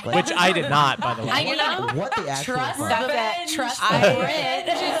I did not, by the way. You know, What the actual trust fuck? the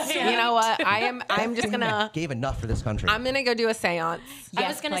Brit. You know what? I'm just gonna. Gave enough for this country. I'm gonna go do a seance. I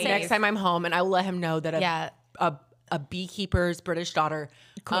was gonna say next time I'm home, and I will let him know that Yeah. a beekeeper's British daughter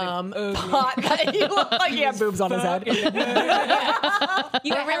thought you look like he had boobs on his head.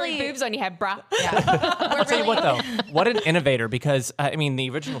 You got really boobs on your head, brah. I'll tell you what, though, what an innovator, because, the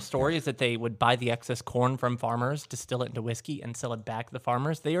original story is that they would buy the excess corn from farmers, distill it into whiskey, and sell it back to the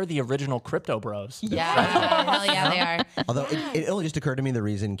farmers. They are the original crypto bros. Yeah, hell yeah, they are. Although it only just occurred to me the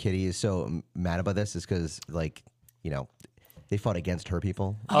reason Kitty is so mad about this is because, they fought against her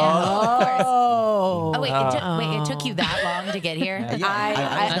people. Oh, wait, it took you that long to get here?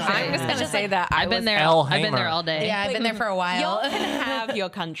 I'm just gonna say that I've been there. L. I've been Hamer. there all day. Yeah, I've been there for a while. Y'all can have your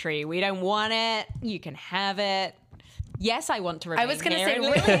country. We don't want it. You can have it. Yes, I want to remain I was going to here. say,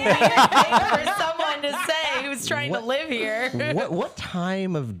 really weird thing for someone to say who's trying to live here. What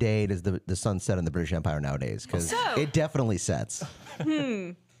time of day does the sun set in the British Empire nowadays? Because it definitely sets.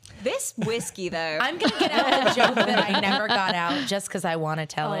 This whiskey, though. I'm going to get out the joke that I never got out just because I want to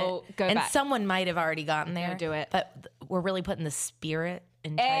tell it. Go and back. someone might have already gotten there. do it. But we're really putting the spirit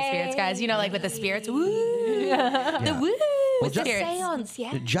in Chai Spirits, guys. You know, like with the spirits. Woo! The woo! the spirits. Seance,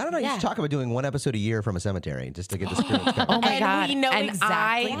 yeah. John and I used to talk about doing one episode a year from a cemetery just to get the spirits going. Oh my And God. we know and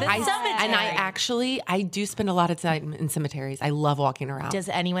exactly the cemetery. I do spend a lot of time in cemeteries. I love walking around. Does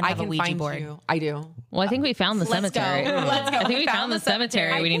anyone have a Ouija board? I do. Well, I think we found the cemetery. Let's go. I think we found the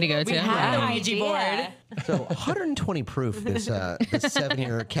cemetery we need to go to. have a Ouija board. So 120 proof, this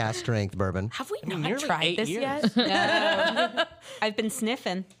 7-year cast strength bourbon. Have we not nearly tried 8 this years. yet? I've been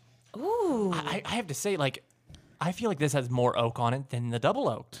sniffing. Ooh. I have to say, like, I feel like this has more oak on it than the double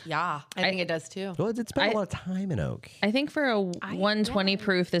oaked. Yeah. I think it does too. Well, it's spent a lot of time in oak. I think for a 120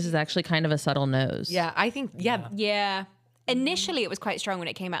 proof, this is actually kind of a subtle nose. Yeah, I think, Yeah. Initially, it was quite strong when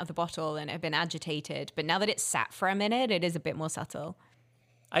it came out of the bottle and it had been agitated. But now that it's sat for a minute, it is a bit more subtle.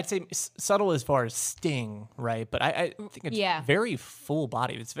 I'd say subtle as far as sting, right? But I think it's very full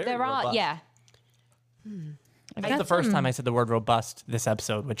bodied. It's very robust. That's the first time I said the word robust this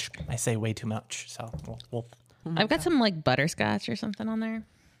episode, which I say way too much. So we'll I've got some like butterscotch or something on there.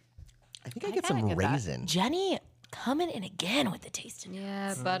 I think I get some raisin. Jenny coming in again with the tasting.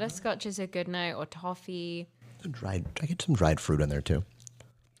 Yeah, butterscotch is a good note, or toffee. I get some dried fruit in there too.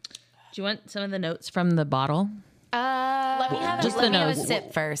 Do you want some of the notes from the bottle? Let me have Just let the me have a nose.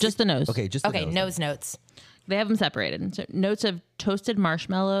 sip first. Just the nose. Okay, just the okay, nose. nose notes. They have them separated. So notes of toasted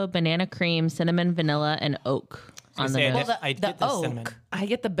marshmallow, banana cream, cinnamon, vanilla, and oak on the say nose. I the get the oak. cinnamon. I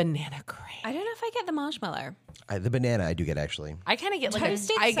get the banana cream. I don't know if I get the marshmallow. The banana I do get actually. I kind of get like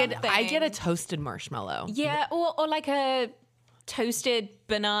Toasted I get something. a toasted marshmallow. Yeah, or like a toasted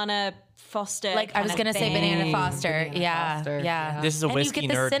banana Foster. Like I was kind gonna of say thing. banana Foster. Yeah, Foster, yeah. This is a and whiskey you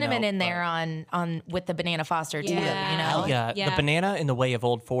get the nerd cinnamon note, in there on with the banana Foster too. Yeah. You know. Yeah, Yeah. the banana in the way of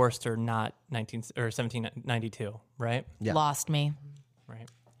Old Forester, not 1792, right? Yeah. Lost me. Right.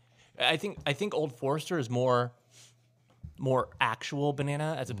 I think Old Forester is more actual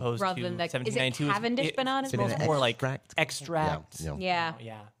banana as opposed Rather to than like- is it 1792. Cavendish banana? It's more like Extract? extract. Yeah.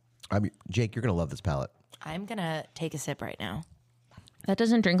 Yeah. Yeah. Jake, you're gonna love this palette. I'm gonna take a sip right now. That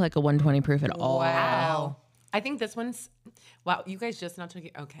doesn't drink like a 120 proof at all. Wow. I think this one's wow. You guys just not took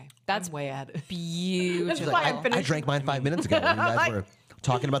it. Okay, that's way ahead. Beautiful. I drank mine 5 minutes ago. You guys were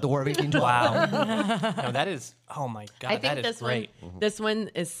talking about the War of 1812. Wow. No, that is. Oh my god, I think that is this great. This one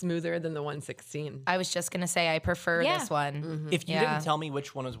is smoother than the 116. I was just gonna say I prefer Yeah. this one. If you Yeah. didn't tell me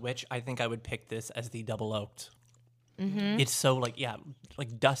which one was which, I think I would pick this as the double oaked. It's so like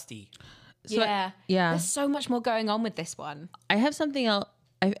dusty. Yeah. yeah. There's so much more going on with this one. I have something else.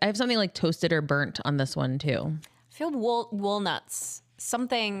 I have something like toasted or burnt on this one too. I feel walnuts.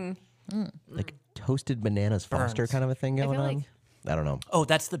 Something. Like toasted bananas Foster Burns. kind of a thing going feel on. like- I don't know. Oh,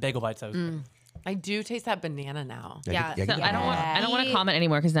 that's the bagel bites I was. I do taste that banana now. Yeah. I So get, I don't want to comment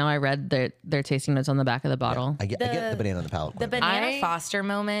anymore because now I read their tasting notes on the back of the bottle. I get the banana on the palate. The quite a bit. banana Foster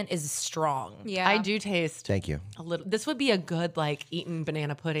moment is strong. Yeah. I do taste Thank you. a little. This would be a good like eating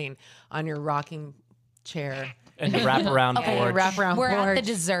banana pudding on your rocking chair. And the wraparound porch. Wraparound We're at the porch.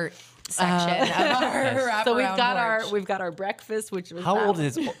 dessert section of our So we've wraparound got porch. we've got our breakfast, which was How old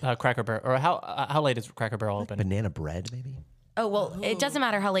is Cracker Barrel, or how late is Cracker Barrel open? Banana bread, maybe. Oh well, it doesn't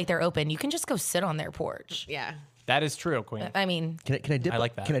matter how late they're open. You can just go sit on their porch. Yeah. That is true, Queen. I mean, Can I dip? I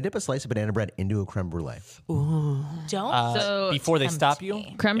like that. Can I dip a slice of banana bread into a creme brulee? don't. So Before they tempt stop you,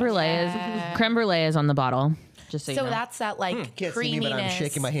 me. creme brulee is on the bottle. Just so, you So know. that's that like Can't see creaminess. me, but I'm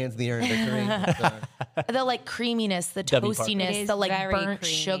shaking my hands in the air in victory. The like creaminess, the W part. It toastiness, is the like very burnt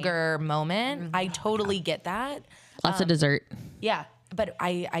creamy. sugar moment. I totally get that. Lots of dessert. Yeah, but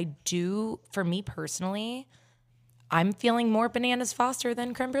I do. For me personally, I'm feeling more bananas Foster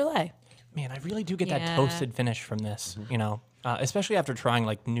than creme brulee. man, I really do get that Yeah. toasted finish from this. You know, especially after trying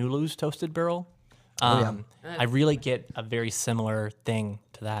like Nulu's toasted barrel. I really get a very similar thing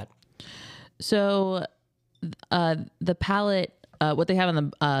to that. So, the palate, what they have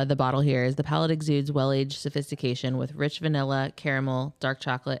on the bottle here is the palate exudes well-aged sophistication with rich vanilla, caramel, dark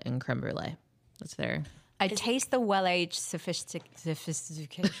chocolate, and creme brulee. That's their I taste the well-aged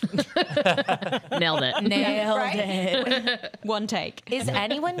sophistication. nailed it. Nailed it. One take. Is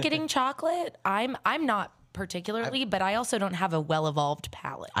anyone getting chocolate? I'm not particularly, but I also don't have a well-evolved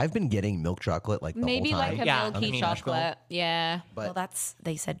palate. I've been getting milk chocolate like the Maybe whole time. like a Yeah, milky I mean, chocolate. Yeah. Well,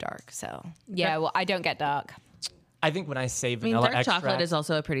 they said dark, so Yeah, well, I don't get dark. I think when I say I mean, vanilla dark chocolate extract, is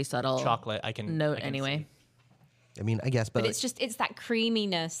also a pretty subtle chocolate, I can note I can anyway. see. I mean, I guess, but, But it's that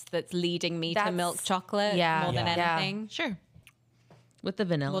creaminess that's leading me to That's- milk chocolate yeah, more than yeah. anything. Sure. With the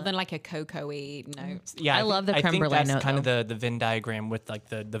vanilla. More than like a cocoa-y note. Yeah, I love the creme I think brulee that's note, kind of the Venn diagram with like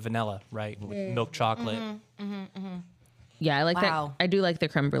the vanilla, right? With milk chocolate. yeah, I like Wow. that. I do like the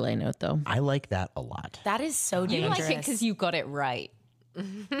creme brulee note though. I like that a lot. that is so You dangerous. like it because you got it right.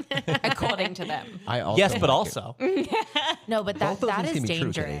 according to them. I also Yes, but like also. No, but Both those that things is can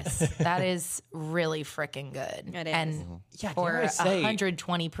be true, dangerous. That is really freaking good. It is. And Yeah, for dare I say-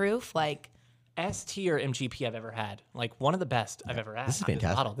 120 proof, like S tier MGP I've ever had. Like one of the best I've ever had. This is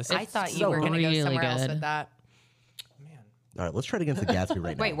fantastic. bottle. This I is thought you so were going to go really somewhere else good. with that. All right, let's try it against the Gatsby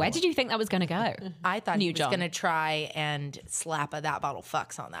right now. Wait, where did you think that was going to go? I thought New he was John. going to try and slap a that bottle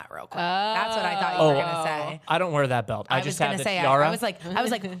fucks on that real quick. That's what I thought you were going to say. I don't wear that belt. I was just gonna have the say, tiara. I was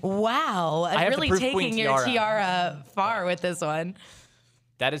like, wow, have the really Proof taking Queen your tiara. tiara far with this one.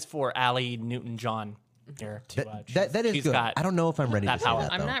 that is for Allie Newton-John here. That is she's good. got I don't know if I'm ready to that say power.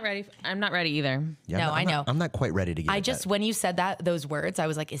 that, I'm though. not ready. I'm not ready either. Yeah, No, I know. I'm not quite ready to get I it just, that. when you said those words, I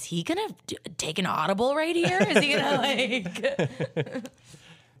was like, is he going to take an audible right here? Is he going to like...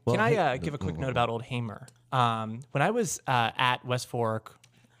 Well, Can I hey- give a quick note about Old Hamer? When I was at West Fork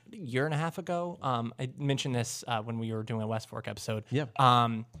a year and a half ago, I mentioned this when we were doing a West Fork episode. Yeah.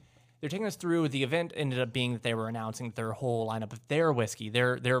 They're taking us through. The event ended up being that they were announcing that their whole lineup of their whiskey,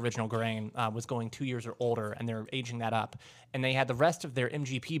 their original grain, was going 2 years or older, and they're aging that up. And they had the rest of their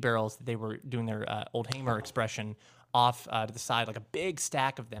MGP barrels that they were doing their Old Hamer expression off to the side, like a big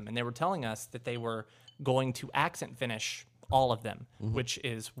stack of them. And they were telling us that they were going to accent finish all of them, which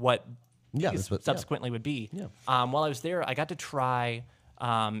is what Yeah, these that's what- subsequently would be. Yeah. While I was there, I got to try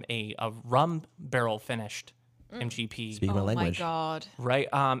a rum barrel finished MGP. Speaking my Oh my language. God. Right.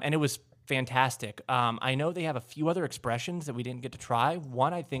 And it was fantastic. I know they have a few other expressions that we didn't get to try.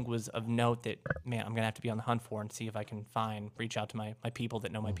 One I think was of note that, man, I'm going to have to be on the hunt for and see if I can reach out to my people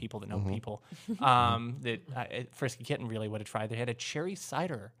that know my people that know people. That Frisky Kitten really would have tried. They had a cherry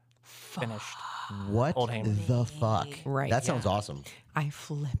cider finished. What Old Hamer. the fuck? Right, That sounds awesome. I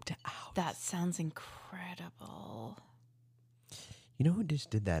flipped out. That sounds incredible. You know who just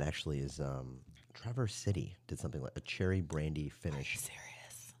did that actually is Traverse City did something like a cherry brandy finish.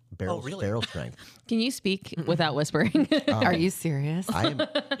 Serious. Barrel strength. Can you speak without whispering? Are you serious? I'm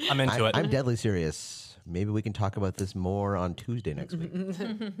into it. I'm deadly serious. Maybe we can talk about this more on Tuesday next week.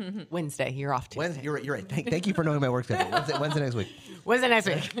 Wednesday, you're off Tuesday. You're right. Thank you for knowing my work schedule. Wednesday next week. Wednesday next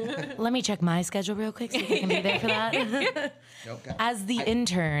week. Let me check my schedule real quick, see if I can be there for that. As the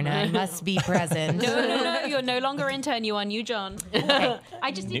intern, I must be present. No, you're no longer intern. You are New John.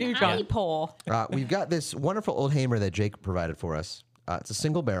 I just need an alley pour. We've got this wonderful Old Hamer that Jake provided for us. It's a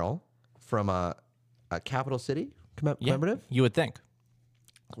single barrel from a Capital City commemorative. You would think.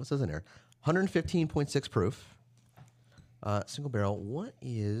 What says in there? 115.6 proof. Single barrel. What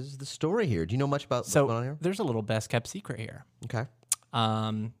is the story here? Do you know much about what's going on So here? there's a little best kept secret here. Okay.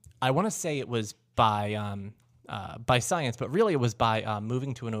 I want to say it was by science, but really it was by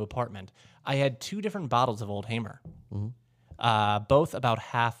moving to a new apartment. I had two different bottles of Old Hamer, both about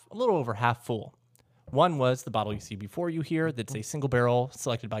a little over half full. One was the bottle you see before you here. That's a single barrel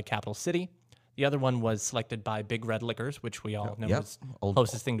selected by Capital City. The other one was selected by Big Red Liquors, which we all know Yep. is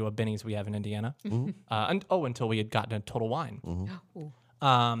closest thing to a Benny's we have in Indiana. Until we had gotten a Total Wine.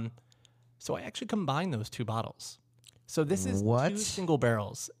 So I actually combined those two bottles. So this is What? two single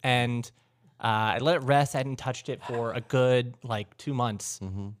barrels, and I let it rest. I hadn't touched it for a good 2 months,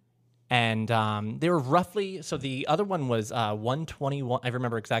 and they were roughly. So the other one was 121. I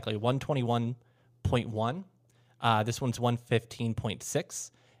remember exactly 121.1. This one's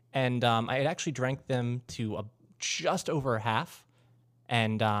 115.6, and I had actually drank them to just over half,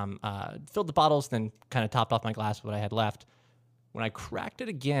 and filled the bottles, then kind of topped off my glass with what I had left. When I cracked it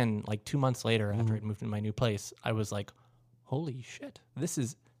again, 2 months later after I'd moved into my new place, I was like, holy shit, this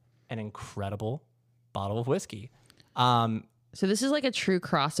is an incredible bottle of whiskey. So this is like a true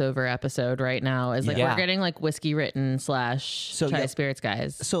crossover episode right now. Is Yeah. we're getting whiskey written / Chai yeah. Spirits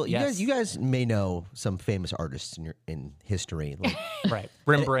guys. So Yes. you guys may know some famous artists in history, like Right.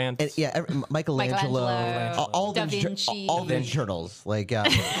 Rembrandt. Michelangelo, Michelangelo, all Da these Vinci. all these turtles,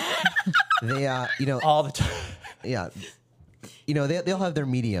 they all the time. yeah, they'll have their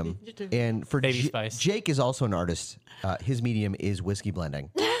medium, and for Baby Spice. Jake is also an artist. His medium is whiskey blending.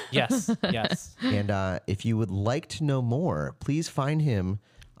 Yes. Yes. And if you would like to know more, please find him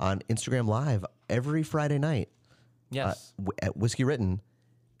on Instagram Live every Friday night Yes. at Whiskey Written.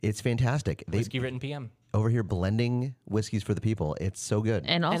 It's fantastic. They Whiskey Written PM. over here blending whiskeys for the people. It's so good.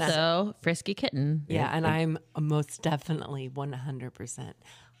 And also Frisky Kitten. Yeah, and I'm most definitely 100%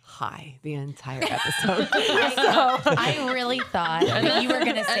 high the entire episode. I really thought that you were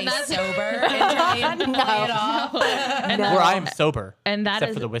going to say sober and try and play it off. Where I am sober. And that except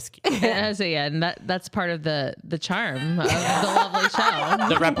is- for the whiskey. So yeah, and that's part of the charm of the lovely show.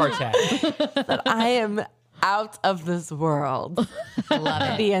 The repartee. I am out of this world. Love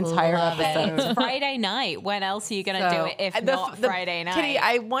it. The entire Love it. episode. It's Friday night. When else are you going to do it if not Friday night? Kitty,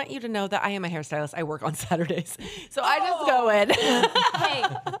 I want you to know that I am a hairstylist. I work on Saturdays. So I just go in. Hey,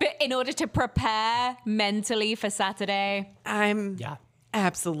 but in order to prepare mentally for Saturday, I'm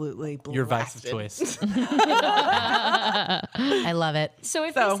absolutely Your vice of blasted. choice. I love it. so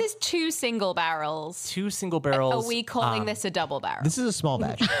if So- this is 2 single barrels, 2 single barrels. are we calling this a double barrel? This is a small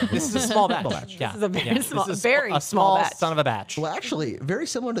batch. This is a small batch. Yeah. This is a very Yeah. small- This is very a small small batch. son of a batch. Well, actually, very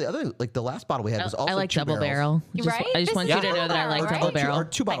similar to the other, like the last bottle we had was also I like 2 double barrels. barrel. Right? I just This want is you to double know that I like barrel, double right? barrel. Or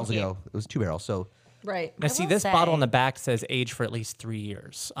 2 bottles ago, it was 2 barrels. So Right. Now, see, will this bottle say- on the back says age for at least 3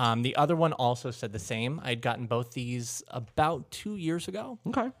 years. The other one also said the same. I'd gotten both these about 2 years ago.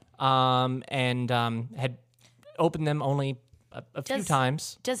 okay. And had opened them only a few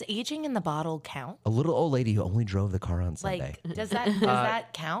times. Does aging in the bottle count? A little old lady who only drove the car on Sunday. Like, does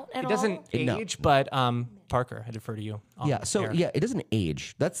that count at It all? doesn't No. age, but Parker, I defer to you. on Yeah, so air. it doesn't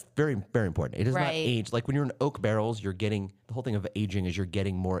age. That's very, very important. It does not Right. age. Like when you're in oak barrels, you're getting the whole thing of aging is you're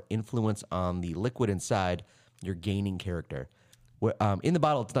getting more influence on the liquid inside. You're gaining character. In the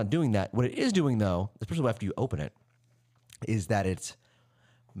bottle, it's not doing that. What it is doing, though, especially after you open it, is that it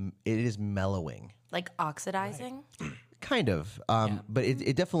is mellowing. Like oxidizing? Kind of. But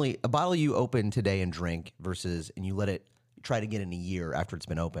it definitely, a bottle you open today and drink versus, and you let it try to get in a year after it's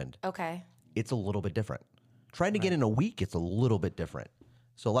been opened, Okay. it's a little bit different. Trying to get in a week, it's a little bit different.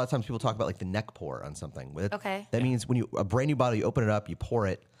 So a lot of times people talk about like the neck pour on something. Okay. That means when a brand new bottle, you open it up, you pour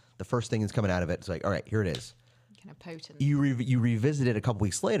it, the first thing that's coming out of it, it's like, all right, here it is. Kind of potent. You revisit it a couple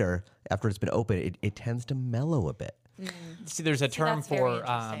weeks later after it's been opened, it tends to mellow a bit. See, there's a term that's very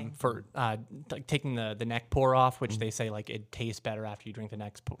interesting. for like taking the neck pour off, which they say like it tastes better after you drink the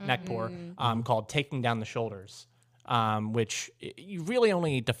neck pour, called taking down the shoulders. Which you really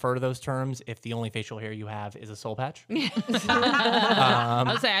only defer to those terms if the only facial hair you have is a soul patch. I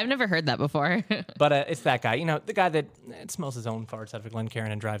would say I've never heard that before. But it's that guy, the guy that smells his own farts out of a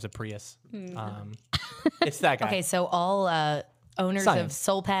Glencairn and drives a Prius. It's that guy. Okay, so all owners of Science.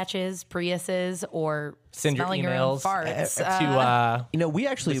 soul patches, Priuses, or Send your smelling your own emails farts. to We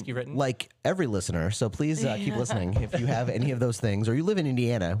actually Whiskey Written. like every listener, so please keep listening if you have any of those things, or you live in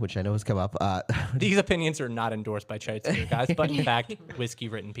Indiana, which I know has come up. these opinions are not endorsed by Chites here, guys, but in fact, Whiskey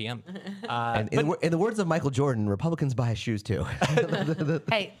Written PM. And in the words of Michael Jordan, Republicans buy shoes too.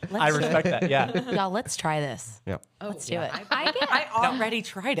 Hey, I respect that. Yeah, y'all, let's try this. Yeah. Let's do it. I already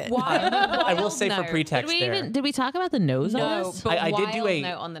tried it. I will say for note. pretext Did we talk about the nose on No, this? but I did do wild a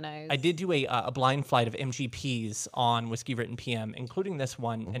note on the nose. I did do a blind flight of MGPs on Whiskey Written PM, including this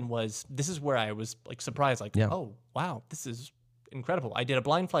one, and this is where I was like surprised, like, Yeah. oh wow, this is incredible. I did a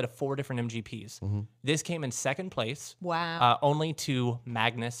blind flight of 4 different MGPs. This came in second place. Wow. Only to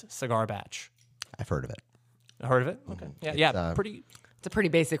Magnus Cigar Batch. I've heard of it. Heard of it? Okay. Yeah, pretty It's a pretty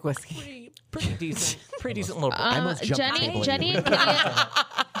basic whiskey. pretty decent, pretty decent little. I almost jumped the table at you.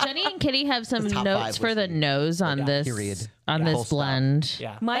 Jenny and Kitty have some top notes 5 for the whiskey. nose on this Period. on Yeah. this Full stop. blend.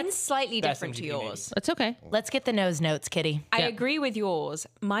 Yeah. Mine's slightly Best different to MGP yours. That's okay. Let's get the nose notes, Kitty. I agree with yours.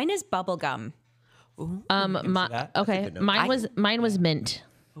 Mine is bubblegum. that. Okay, mine was mint.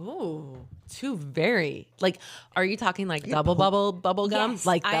 Ooh, two very Are you talking like double bubble gum? Yes,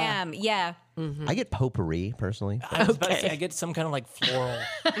 Like I that? am. Yeah. I get pottery personally. I was about to say, I get some kind of like floral.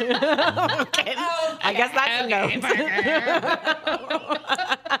 I guess that's a note.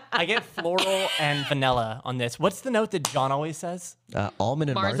 I get floral and vanilla on this. What's the note that John always says? Almond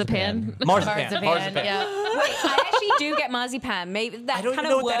and Marzipan. Marzipan. Yeah. Wait, I actually do get marzipan. Maybe that don't kind even of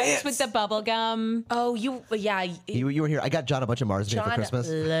know what that works is. with the bubblegum. Oh, yeah. You were here. I got John a bunch of marzipan for John Christmas.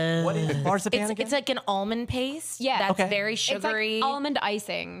 What is marzipan again? It's like an almond paste. Yeah. That's Okay. very It's sugary. like almond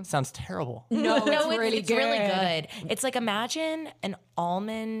icing. Sounds terrible. No, it's really it's really good. good. It's like imagine an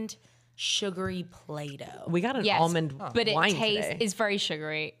almond sugary Play-Doh. We got an Yes, almond but it wine tastes today. is very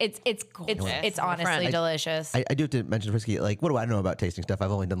sugary. It's gorgeous. It's honestly friend. delicious. I do have to mention whiskey. Like, what do I know about tasting stuff?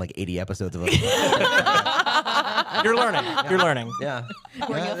 I've only done like 80 episodes of it. You're learning. You're learning. Yeah.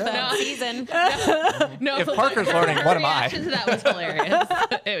 Third season. No, If Parker's learning, what am I? reaction to that was hilarious.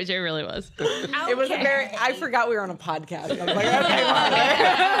 It really was. It was I forgot we were on a podcast. I was like,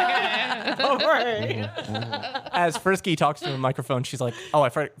 okay, don't worry. As Frisky talks to a microphone, she's like, "Oh, I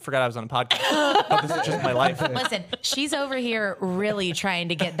forgot I was on a podcast. Oh, this is just my life." Listen, she's over here really trying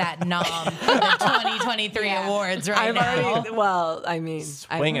to get that nom for the 2023 awards right now.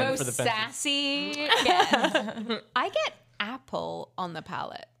 Swinging for Most the fences. sassy. Yes. I get apple on the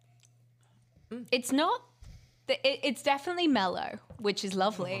palate. It's not. It's definitely mellow, which is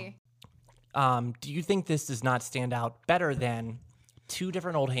lovely. Do you think this does not stand out better than 2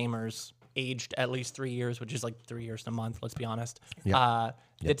 different old Hamers aged at least 3 years, which is like 3 years and a month. Let's be honest. Yep.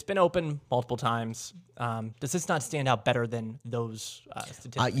 It's been open multiple times. Does this not stand out better than those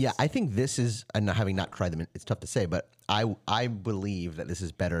statistics? Yeah, I think this is, and having not tried them, it's tough to say, but I believe that this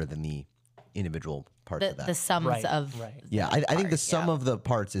is better than the individual parts of that. The sums Right, of right. Yeah, I think the sum of the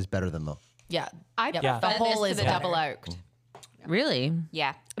parts is better than the. yeah. I prefer The whole this is to the better. double oaked. Really?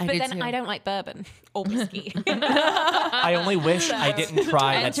 Yeah, I but do then too. I don't like bourbon or whiskey. I only wish I didn't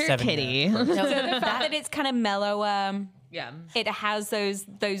try that Enter 7 Kitty. year. So the fact that it's kind of mellower, Yeah. it has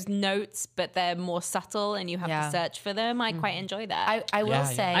those notes, but they're more subtle, and you have Yeah. to search for them. I quite enjoy that. I will Yeah,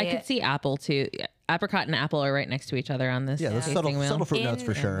 yeah. say I could see apple too. Apricot and apple are right next to each other on this. Yeah, those tasting subtle wheel. fruit notes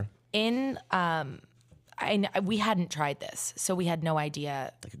for sure. in we hadn't tried this, so we had no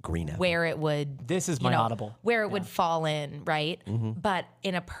idea Like a green apple. where it would. This is my audible. Where it would fall in, right? But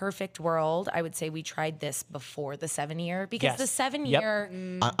in a perfect world, I would say we tried this before the 7 year because Yes. the 7 Yep. year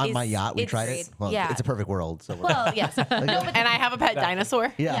On my is- yacht, we it's- tried it. Well, yeah. it's a perfect world. So we're, Well, yes. No, but And I have a pet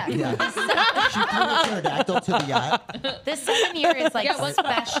dinosaur. yeah. She flew a pterodactyl to the yacht. the 7 year is like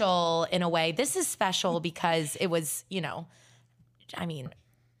special in a way. This is special because it was, I mean,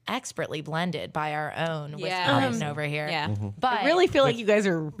 expertly blended by our own Yeah. Wisconsin over here. Yeah. But I really feel like you guys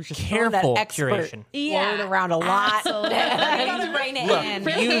are just throwing Careful that expert curation. word around a lot. absolutely. You gotta rein it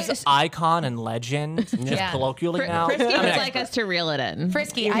in. Use icon and legend just Yeah. colloquially now. Frisky I'm an would expert. like us to reel it in.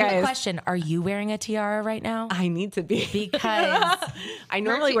 Frisky, You I have a guys- question. Are you wearing a tiara right now? I need to be. Because I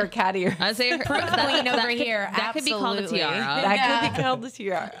normally wear cat ears. I say queen over here. That could be called a absolutely. tiara. That could be called the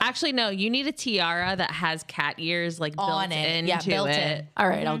tiara. Actually, no. You need a tiara that has cat ears like On built it. into Yeah, built it. in. All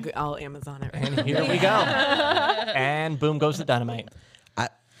right, I'll Amazon it. And here we go. And boom goes the dynamite.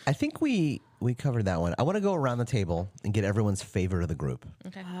 I think we covered that one. I want to go around the table and get everyone's favorite of the group.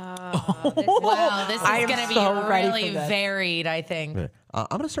 Okay. Wow, this is I am going to be so ready for really this. varied, I think. I'm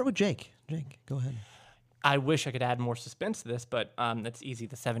going to start with Jake. Jake, go ahead. I wish I could add more suspense to this, but that's easy.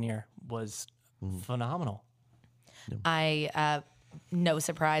 The 7 year was phenomenal. No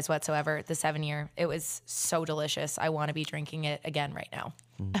surprise whatsoever. The 7 year, it was so delicious. I want to be drinking it again right now.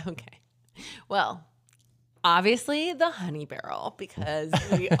 Okay. Well, obviously the honey barrel, because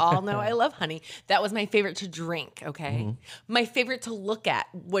we all know I love honey. That was my favorite to drink, okay? My favorite to look at,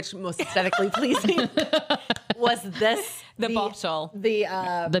 which most aesthetically pleasing, was this. The bottle.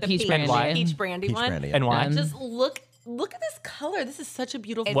 The peach And brandy. why? peach brandy Peach one. brandy, yeah. And why? Just look at this color. This is such a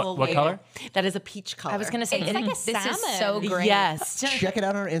beautiful What color? That is a peach color. I was going to say, It's like a this is so salmon. great. Yes. Check it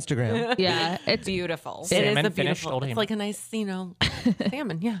out on our Instagram. Yeah, it's Beautiful. It is Salmon a finished beautiful. Old It's Hamer. like a nice, salmon,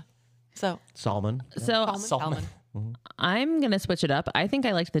 yeah. So Salmon. so. Salmon. I'm gonna switch it up. I think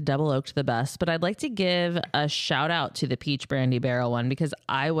I liked the double oaked the best, but I'd like to give a shout out to the peach brandy barrel one because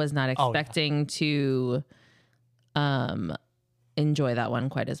I was not expecting to enjoy that one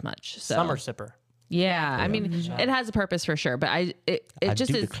quite as much. So Summer sipper. yeah, I mean it has a purpose for sure, but it I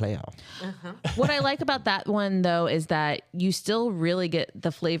just do is. declare. What I like about that one though is that you still really get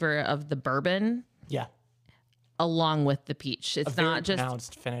the flavor of the bourbon Yeah. along with the peach. It's Very not just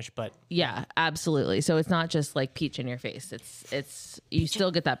pronounced finish, but yeah, absolutely. So it's not just like peach in your face. It's you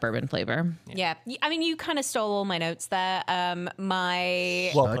still get that bourbon flavor. Yeah. I mean, you kind of stole all my notes there.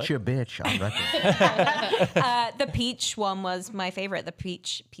 My well Such put. your bitch on record. the peach one was my favorite. The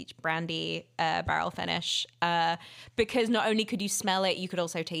peach brandy barrel finish, because not only could you smell it, you could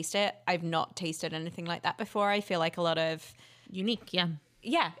also taste it. I've not tasted anything like that before. I feel like a lot of Unique, yeah.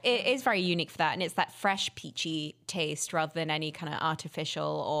 yeah, it is very unique for that, and it's that fresh peachy taste rather than any kind of artificial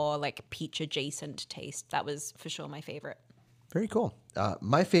or like peach adjacent taste. That was for sure my favorite. Very cool.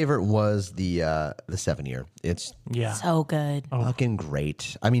 My favorite was the 7 year. It's Yeah. So good. fucking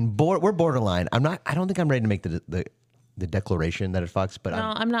great. I mean, we're borderline. I don't think I'm ready to make the declaration that it fucks, but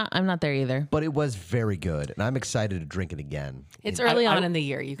No, I'm not there either. but it was very good, and I'm excited to drink it again. it's early on in the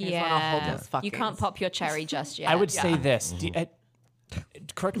year. You guys want to hold those fuckers. You can't pop your cherry just yet. I would say this.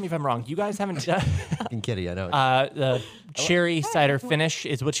 Correct me if I'm wrong. You guys haven't done Fucking kitty, I know. the cherry cider finish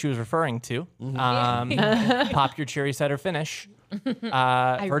is what she was referring to. Pop your cherry cider finish.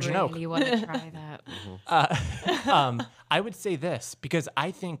 Virgin Oak. You want to try that? I would say this because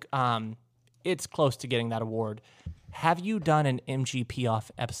I think it's close to getting that award. Have you done an MGP off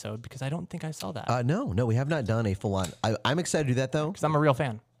episode? Because I don't think I saw that. No, we have not done a full on. I'm excited to do that though. Because I'm a real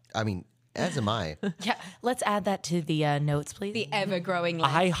fan. I mean, as am I. Yeah, let's add that to the notes, please. the ever growing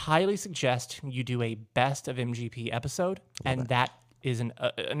list. I highly suggest you do a best of MGP episode, and that is an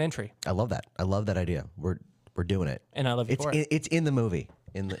entry. I love that. I love that idea. We're doing it. And I love you It's for it. it's in the movie.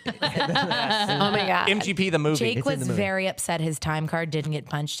 in the. Oh my god. MGP the movie. Jake was very upset his time card didn't get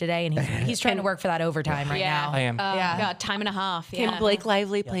punched today, and he's trying to work for that overtime right now. I am. Yeah. God, time and a half. Yeah. Can Blake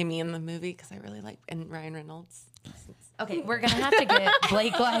Lively play me in the movie? Because I really like, and Ryan Reynolds. Okay, we're gonna have to get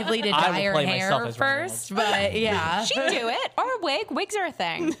Blake Lively to I will dye her play myself hair as Ryan first, but yeah. She'd do it. Or a wig. Wigs are a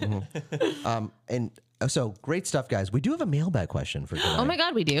thing. And so great stuff, guys. We do have a mailbag question for tonight. Oh my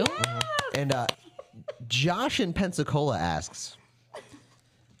God, we do. And Josh in Pensacola asks,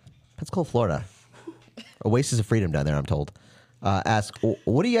 Pensacola, Florida, Oasis of Freedom down there, I'm told. Asks,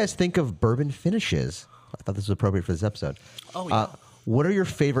 what do you guys think of bourbon finishes? I thought this was appropriate for this episode. Oh yeah. What are your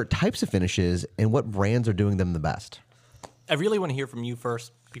favorite types of finishes, and what brands are doing them the best? I really want to hear from you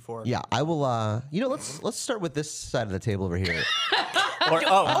first before. Yeah, I will. Let's start with this side of the table over here. Or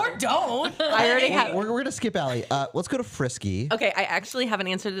don't. I already have. We're gonna skip Allie. Let's go to Frisky. Okay, I actually have an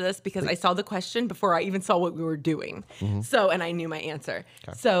answer to this because I saw the question before I even saw what we were doing. So, and I knew my answer.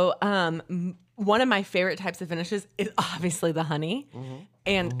 Okay. So, one of my favorite types of finishes is obviously the honey,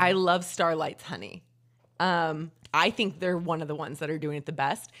 and I love Starlight's honey. I think they're one of the ones that are doing it the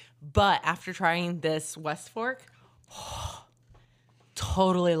best. But after trying this West Fork,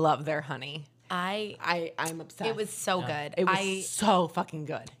 totally love their honey. I'm obsessed. It was so good. It was so fucking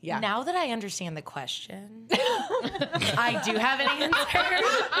good. Yeah. Now that I understand the question, I do have an answer.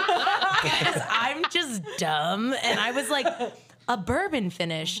 Because I'm just dumb. And I was like, a bourbon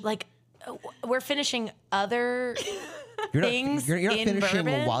finish. Like, we're finishing other things You're not in finishing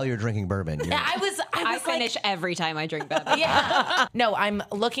bourbon. while you're drinking bourbon. I was I like, finish every time I drink bourbon. yeah. No, I'm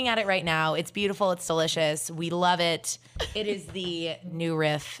looking at it right now. It's beautiful. It's delicious. We love it. It is the New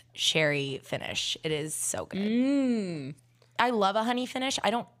Riff sherry finish. It is so good. I love a honey finish.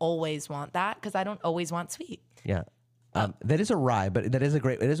 I don't always want that because I don't always want sweet. Yeah. That is a rye, but it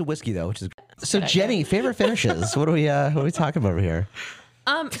is a whiskey though, which is so. Jenny, favorite finishes? What are we talking about over here?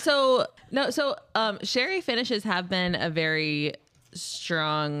 Sherry finishes have been a very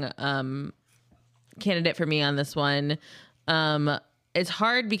strong candidate for me on this one. It's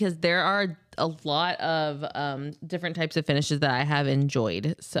hard because there are a lot of different types of finishes that I have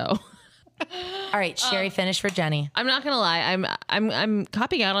enjoyed. So, All right, sherry finish for Jenny. I'm not gonna lie, I'm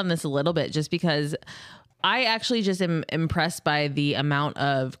copping out on this a little bit just because I actually just am impressed by the amount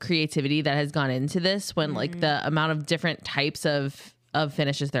of creativity that has gone into this when like the amount of different types of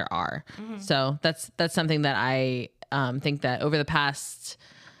finishes there are. So that's something that I think that over the past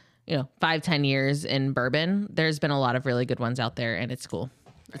 5-10 years in bourbon, there's been a lot of really good ones out there, and it's cool.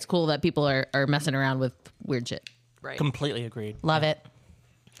 It's cool that people are messing around with weird shit. Right. Completely agreed. Love it.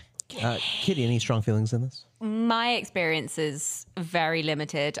 Kitty, any strong feelings in this? My experience is very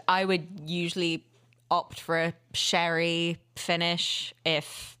limited. I would usually opt for a sherry finish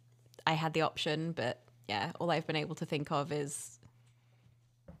if I had the option, but yeah, all I've been able to think of is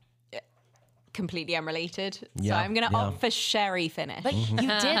completely unrelated. Yeah, so I'm going to opt for sherry finish. But you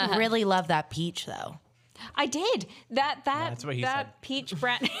did really love that peach, though. I did. That's what he said. Peach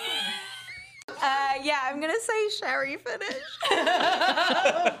brand. Yeah, I'm going to say sherry finish.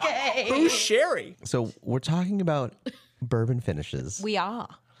 Okay. Who's Sherry? So we're talking about bourbon finishes. We are.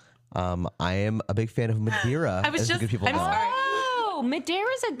 I am a big fan of Madeira. I was as the just. good people I'm know. sorry. Oh,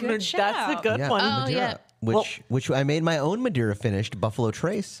 Madeira's a good shout. That's a good Yeah, one. Oh, Madeira, which I made my own Madeira finished Buffalo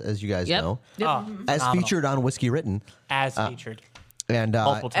Trace, as you guys know, as Phenomenal. featured on Whiskey Written, As featured. and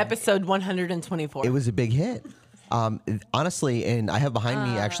Multiple times. Episode 124. it was a big hit. Honestly, and I have behind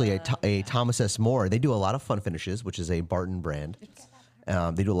me actually a Thomas S. More. They do a lot of fun finishes, which is a Barton brand.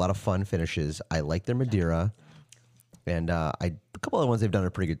 They do a lot of fun finishes. I like their Madeira, and a couple other ones they've done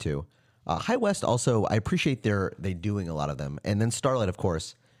are pretty good too. High West also, I appreciate they doing a lot of them, and then Starlight, of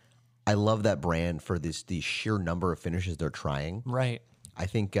course. I love that brand for the sheer number of finishes they're trying. Right. I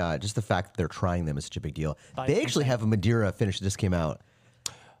think just the fact that they're trying them is such a big deal. They actually have a Madeira finish that just came out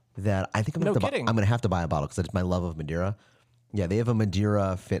that I think I'm No going kidding. to have to buy a bottle because it's my love of Madeira. Yeah, they have a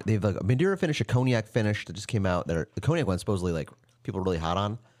Madeira they have a Madeira finish, a cognac finish that just came out. The cognac one supposedly like people are really hot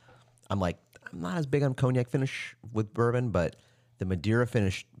on. I'm not as big on cognac finish with bourbon, but the Madeira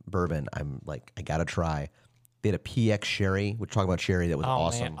finished bourbon, I'm like, I gotta try. They had a PX sherry. We're talking about sherry that was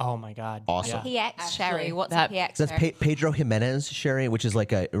awesome. Man. Oh my God. Awesome. Yeah. PX sherry. What's that- a PX So that's sherry? Pedro Jimenez sherry, which is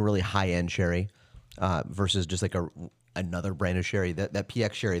like a really high end sherry, versus just like another brand of sherry. That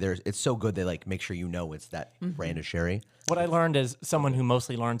PX sherry, it's so good they like make sure it's that brand of sherry. What I learned as someone who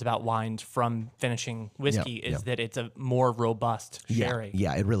mostly learns about wines from finishing whiskey is that it's a more robust sherry.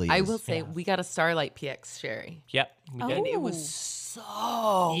 Yeah, it really is. I will say we got a Starlight PX sherry. Yep. We did. And it was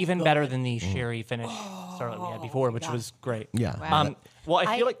so Even better than the sherry finish Starlight we had before, which was great. Yeah. Well,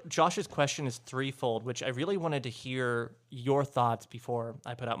 I feel like Josh's question is threefold, which I really wanted to hear your thoughts before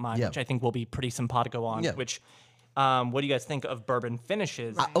I put out mine, which I think will be pretty simpatico on. Yeah. Which, what do you guys think of bourbon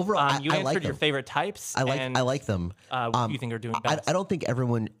finishes? Overall, you I answered like your them. favorite types. I and, like them. what you think are doing best? I don't think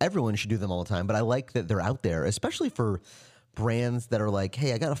everyone should do them all the time, but I like that they're out there, especially for brands that are like,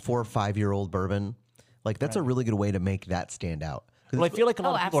 hey, I got a 4 or 5 year old bourbon. Like that's a really good way to make that stand out. Well, I feel like a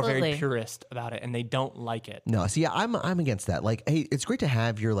lot of people are very absolutely. purist about it, and they don't like it. No, see, I'm against that. Like, hey, it's great to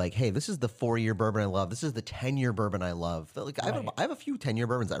have your like, hey, this is the 4-year bourbon I love. This is the 10-year bourbon I love. Like, I have a few 10-year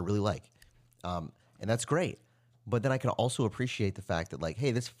bourbons I really like, and that's great. But then I can also appreciate the fact that like,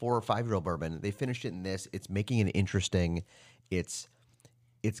 hey, this 4 or 5 year old bourbon, they finished it in this. It's making it interesting. It's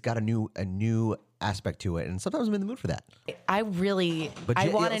got a new aspect to it, and sometimes I'm in the mood for that. I But want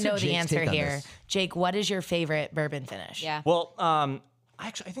to let's know get the Jake's answer take on here. this. Jake, what is your favorite bourbon finish? Yeah. Well,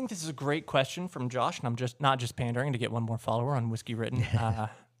 actually, I think this is a great question from Josh, and I'm just not just pandering to get one more follower on Whiskey Written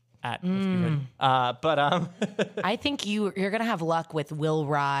at Whiskey Written. I think you're going to have luck with Will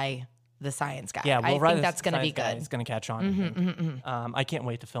Rye, the science guy. Yeah, I Will Rye, think the that's going to be science guy, good. is going to catch on. I can't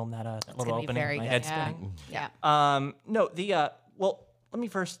wait to film that little gonna be opening. very My good. head's Yeah. spinning. Yeah. No, well, let me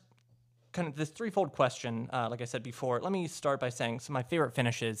first kind of this threefold question. Like I said before, let me start by saying so my favorite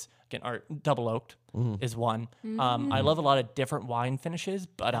finishes again are double oaked is one. I love a lot of different wine finishes,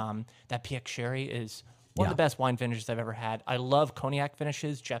 but that PX sherry is one of the best wine finishes I've ever had. I love cognac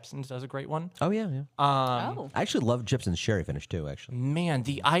finishes. Jepson's does a great one. Oh yeah. I actually love Gibson's sherry finish too. Actually, Man,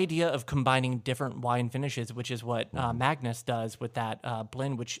 the idea of combining different wine finishes, which is what Magnus does with that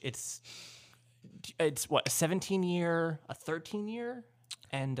blend, which it's what, a 17-year, a 13-year,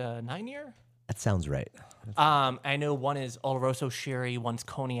 and a 9-year? that sounds right. I know one is Oloroso sherry, one's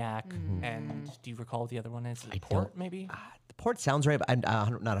cognac, and do you recall what the other one is? Is it port, maybe? The port sounds right, but I'm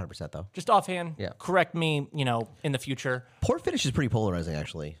not 100% though. Just offhand, Yeah. correct me, in the future, Port finish is pretty polarizing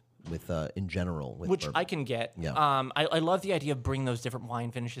actually, with in general. With which bourbon. I can get. Yeah. I love the idea of bringing those different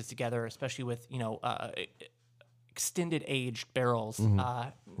wine finishes together, especially with, extended aged barrels.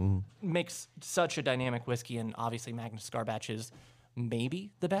 Makes such a dynamic whiskey, and obviously Magnus Scarbatch is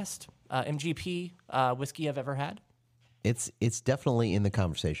maybe the best MGP whiskey I've ever had. It's definitely in the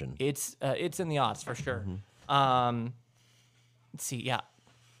conversation. It's in the odds for sure. Let's see, yeah,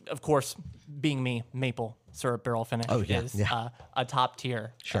 of course, being me, maple syrup barrel finish is a top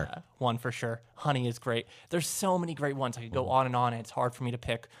tier one for sure. Honey is great. There's so many great ones. I could go on and on. And it's hard for me to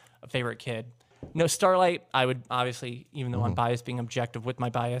pick a favorite kid. No, Starlight, I would obviously, even though I'm biased, being objective with my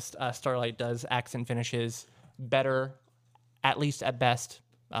bias, Starlight does accent finishes better, at least at best,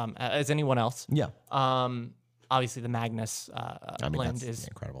 as anyone else. Yeah. Obviously, the Magnus blend that's is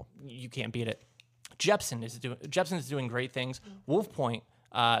incredible. You can't beat it. Jepson is doing great things. Wolf Point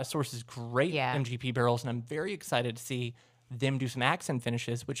sources great MGP barrels, and I'm very excited to see them do some accent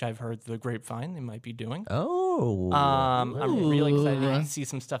finishes, which I've heard the grapevine they might be doing. Oh. I'm really excited to see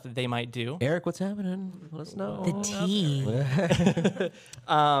some stuff that they might do. Eric, what's happening? Let us know. The tea.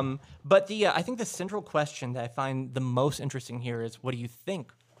 But I think the central question that I find the most interesting here is, what do you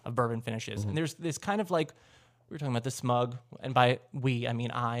think of bourbon finishes? And there's this kind of like, we were talking about the smug, and by we, I mean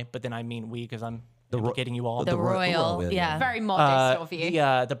I, but then I mean we because I'm implicating you all. The royal. Yeah. Very modest of you.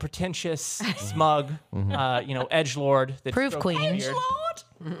 The pretentious, smug, edgelord. That's Proof so queen. weird,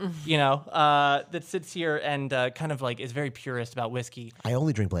 that sits here and kind of like is very purist about whiskey. I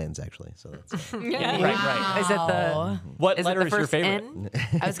only drink Bland's actually, so that's Yeah, right. Is it the What is letter it the is your first favorite? N?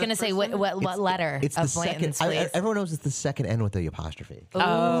 I was going to say, what letter it's the of second. Blanton's, please? Everyone knows it's the second N with the apostrophe.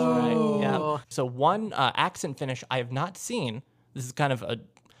 Right, yeah. So one accent finish I have not seen. This is kind of a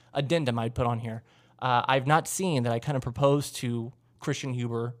addendum I'd put on here. I've not seen that I kind of proposed to Christian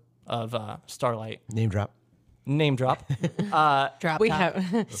Huber of Starlight. Name drop. Name drop. Drop We top.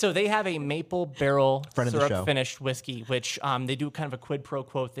 have So they have a maple barrel Friend of the show. syrup finished whiskey, which they do kind of a quid pro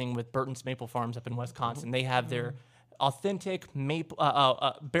quo thing with Burton's Maple Farms up in Wisconsin. They have their authentic maple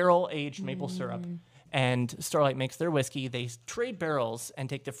barrel aged maple syrup, and Starlight makes their whiskey. They trade barrels and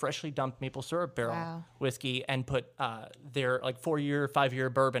take the freshly dumped maple syrup barrel whiskey and put their like 4-year, 5-year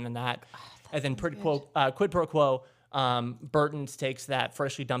bourbon in that, and then quid pro quo. Burton's takes that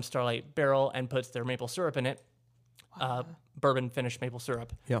freshly dumped Starlight barrel and puts their maple syrup in it. Bourbon finished maple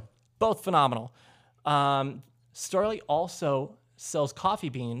syrup. Yeah. Both phenomenal. Starlight also sells coffee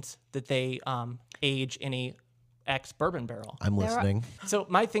beans that they age in a ex-bourbon barrel. I'm listening. So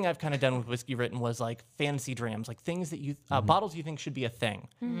my thing I've kind of done with Whiskey Written was like fantasy drams, like things that you bottles you think should be a thing.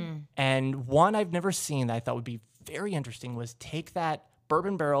 And one I've never seen that I thought would be very interesting was take that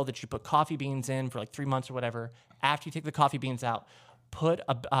bourbon barrel that you put coffee beans in for like 3 months or whatever. After you take the coffee beans out, put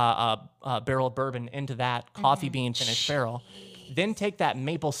a barrel of bourbon into that coffee bean finished barrel, then take that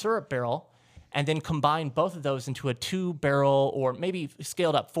maple syrup barrel and then combine both of those into a 2-barrel or maybe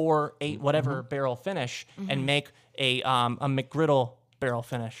scaled up 4, 8, whatever barrel finish and make a McGriddle barrel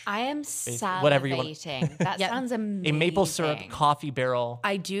finish. I am whatever you want. salivating. That sounds amazing. A maple syrup coffee barrel.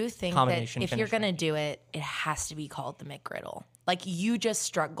 I do think that if you're going to do it, it has to be called the McGriddle. Like, you just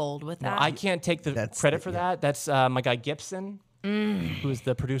struck gold with that. I can't take the credit for that. That's my guy Gibson, who is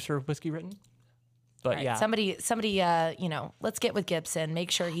the producer of Whiskey Written. But right. yeah, somebody, let's get with Gibson.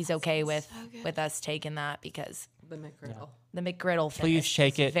 Make sure he's okay with us taking that, because The McGriddle. the McGriddle please finish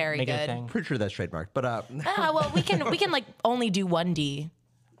shake is it. very make good. it a thing. Pretty sure that's trademarked, but Well, we can like only do 1D.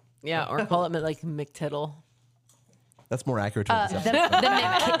 Yeah, or call it like McTittle. that's more accurate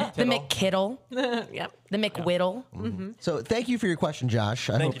to The McKittle, Yep. the McWhiddle. So thank you for your question, Josh.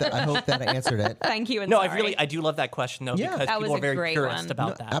 I hope that answered it. Thank you. And No, sorry. I do love that question though, Yeah. because That people was are a very great curious one.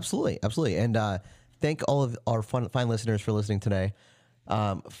 about that. Absolutely. And thank all of our fine listeners for listening today.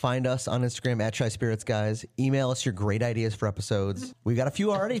 Find us on Instagram at Chai Spirits Guys. Email us your great ideas for episodes. We got a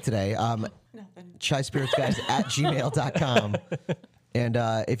few already today. ChaiSpiritsGuys@gmail.com. And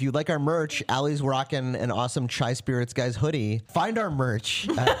if you like our merch, Allie's rocking an awesome Chai Spirits Guys hoodie. Find our merch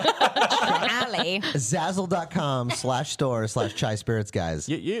at Allie. Zazzle.com/store/Chai Spirits Guys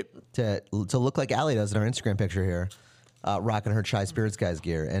to look like Allie does in our Instagram picture here, rocking her Chai Spirits Guys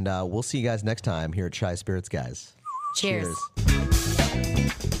gear. And we'll see you guys next time here at Chai Spirits Guys. Cheers. Cheers.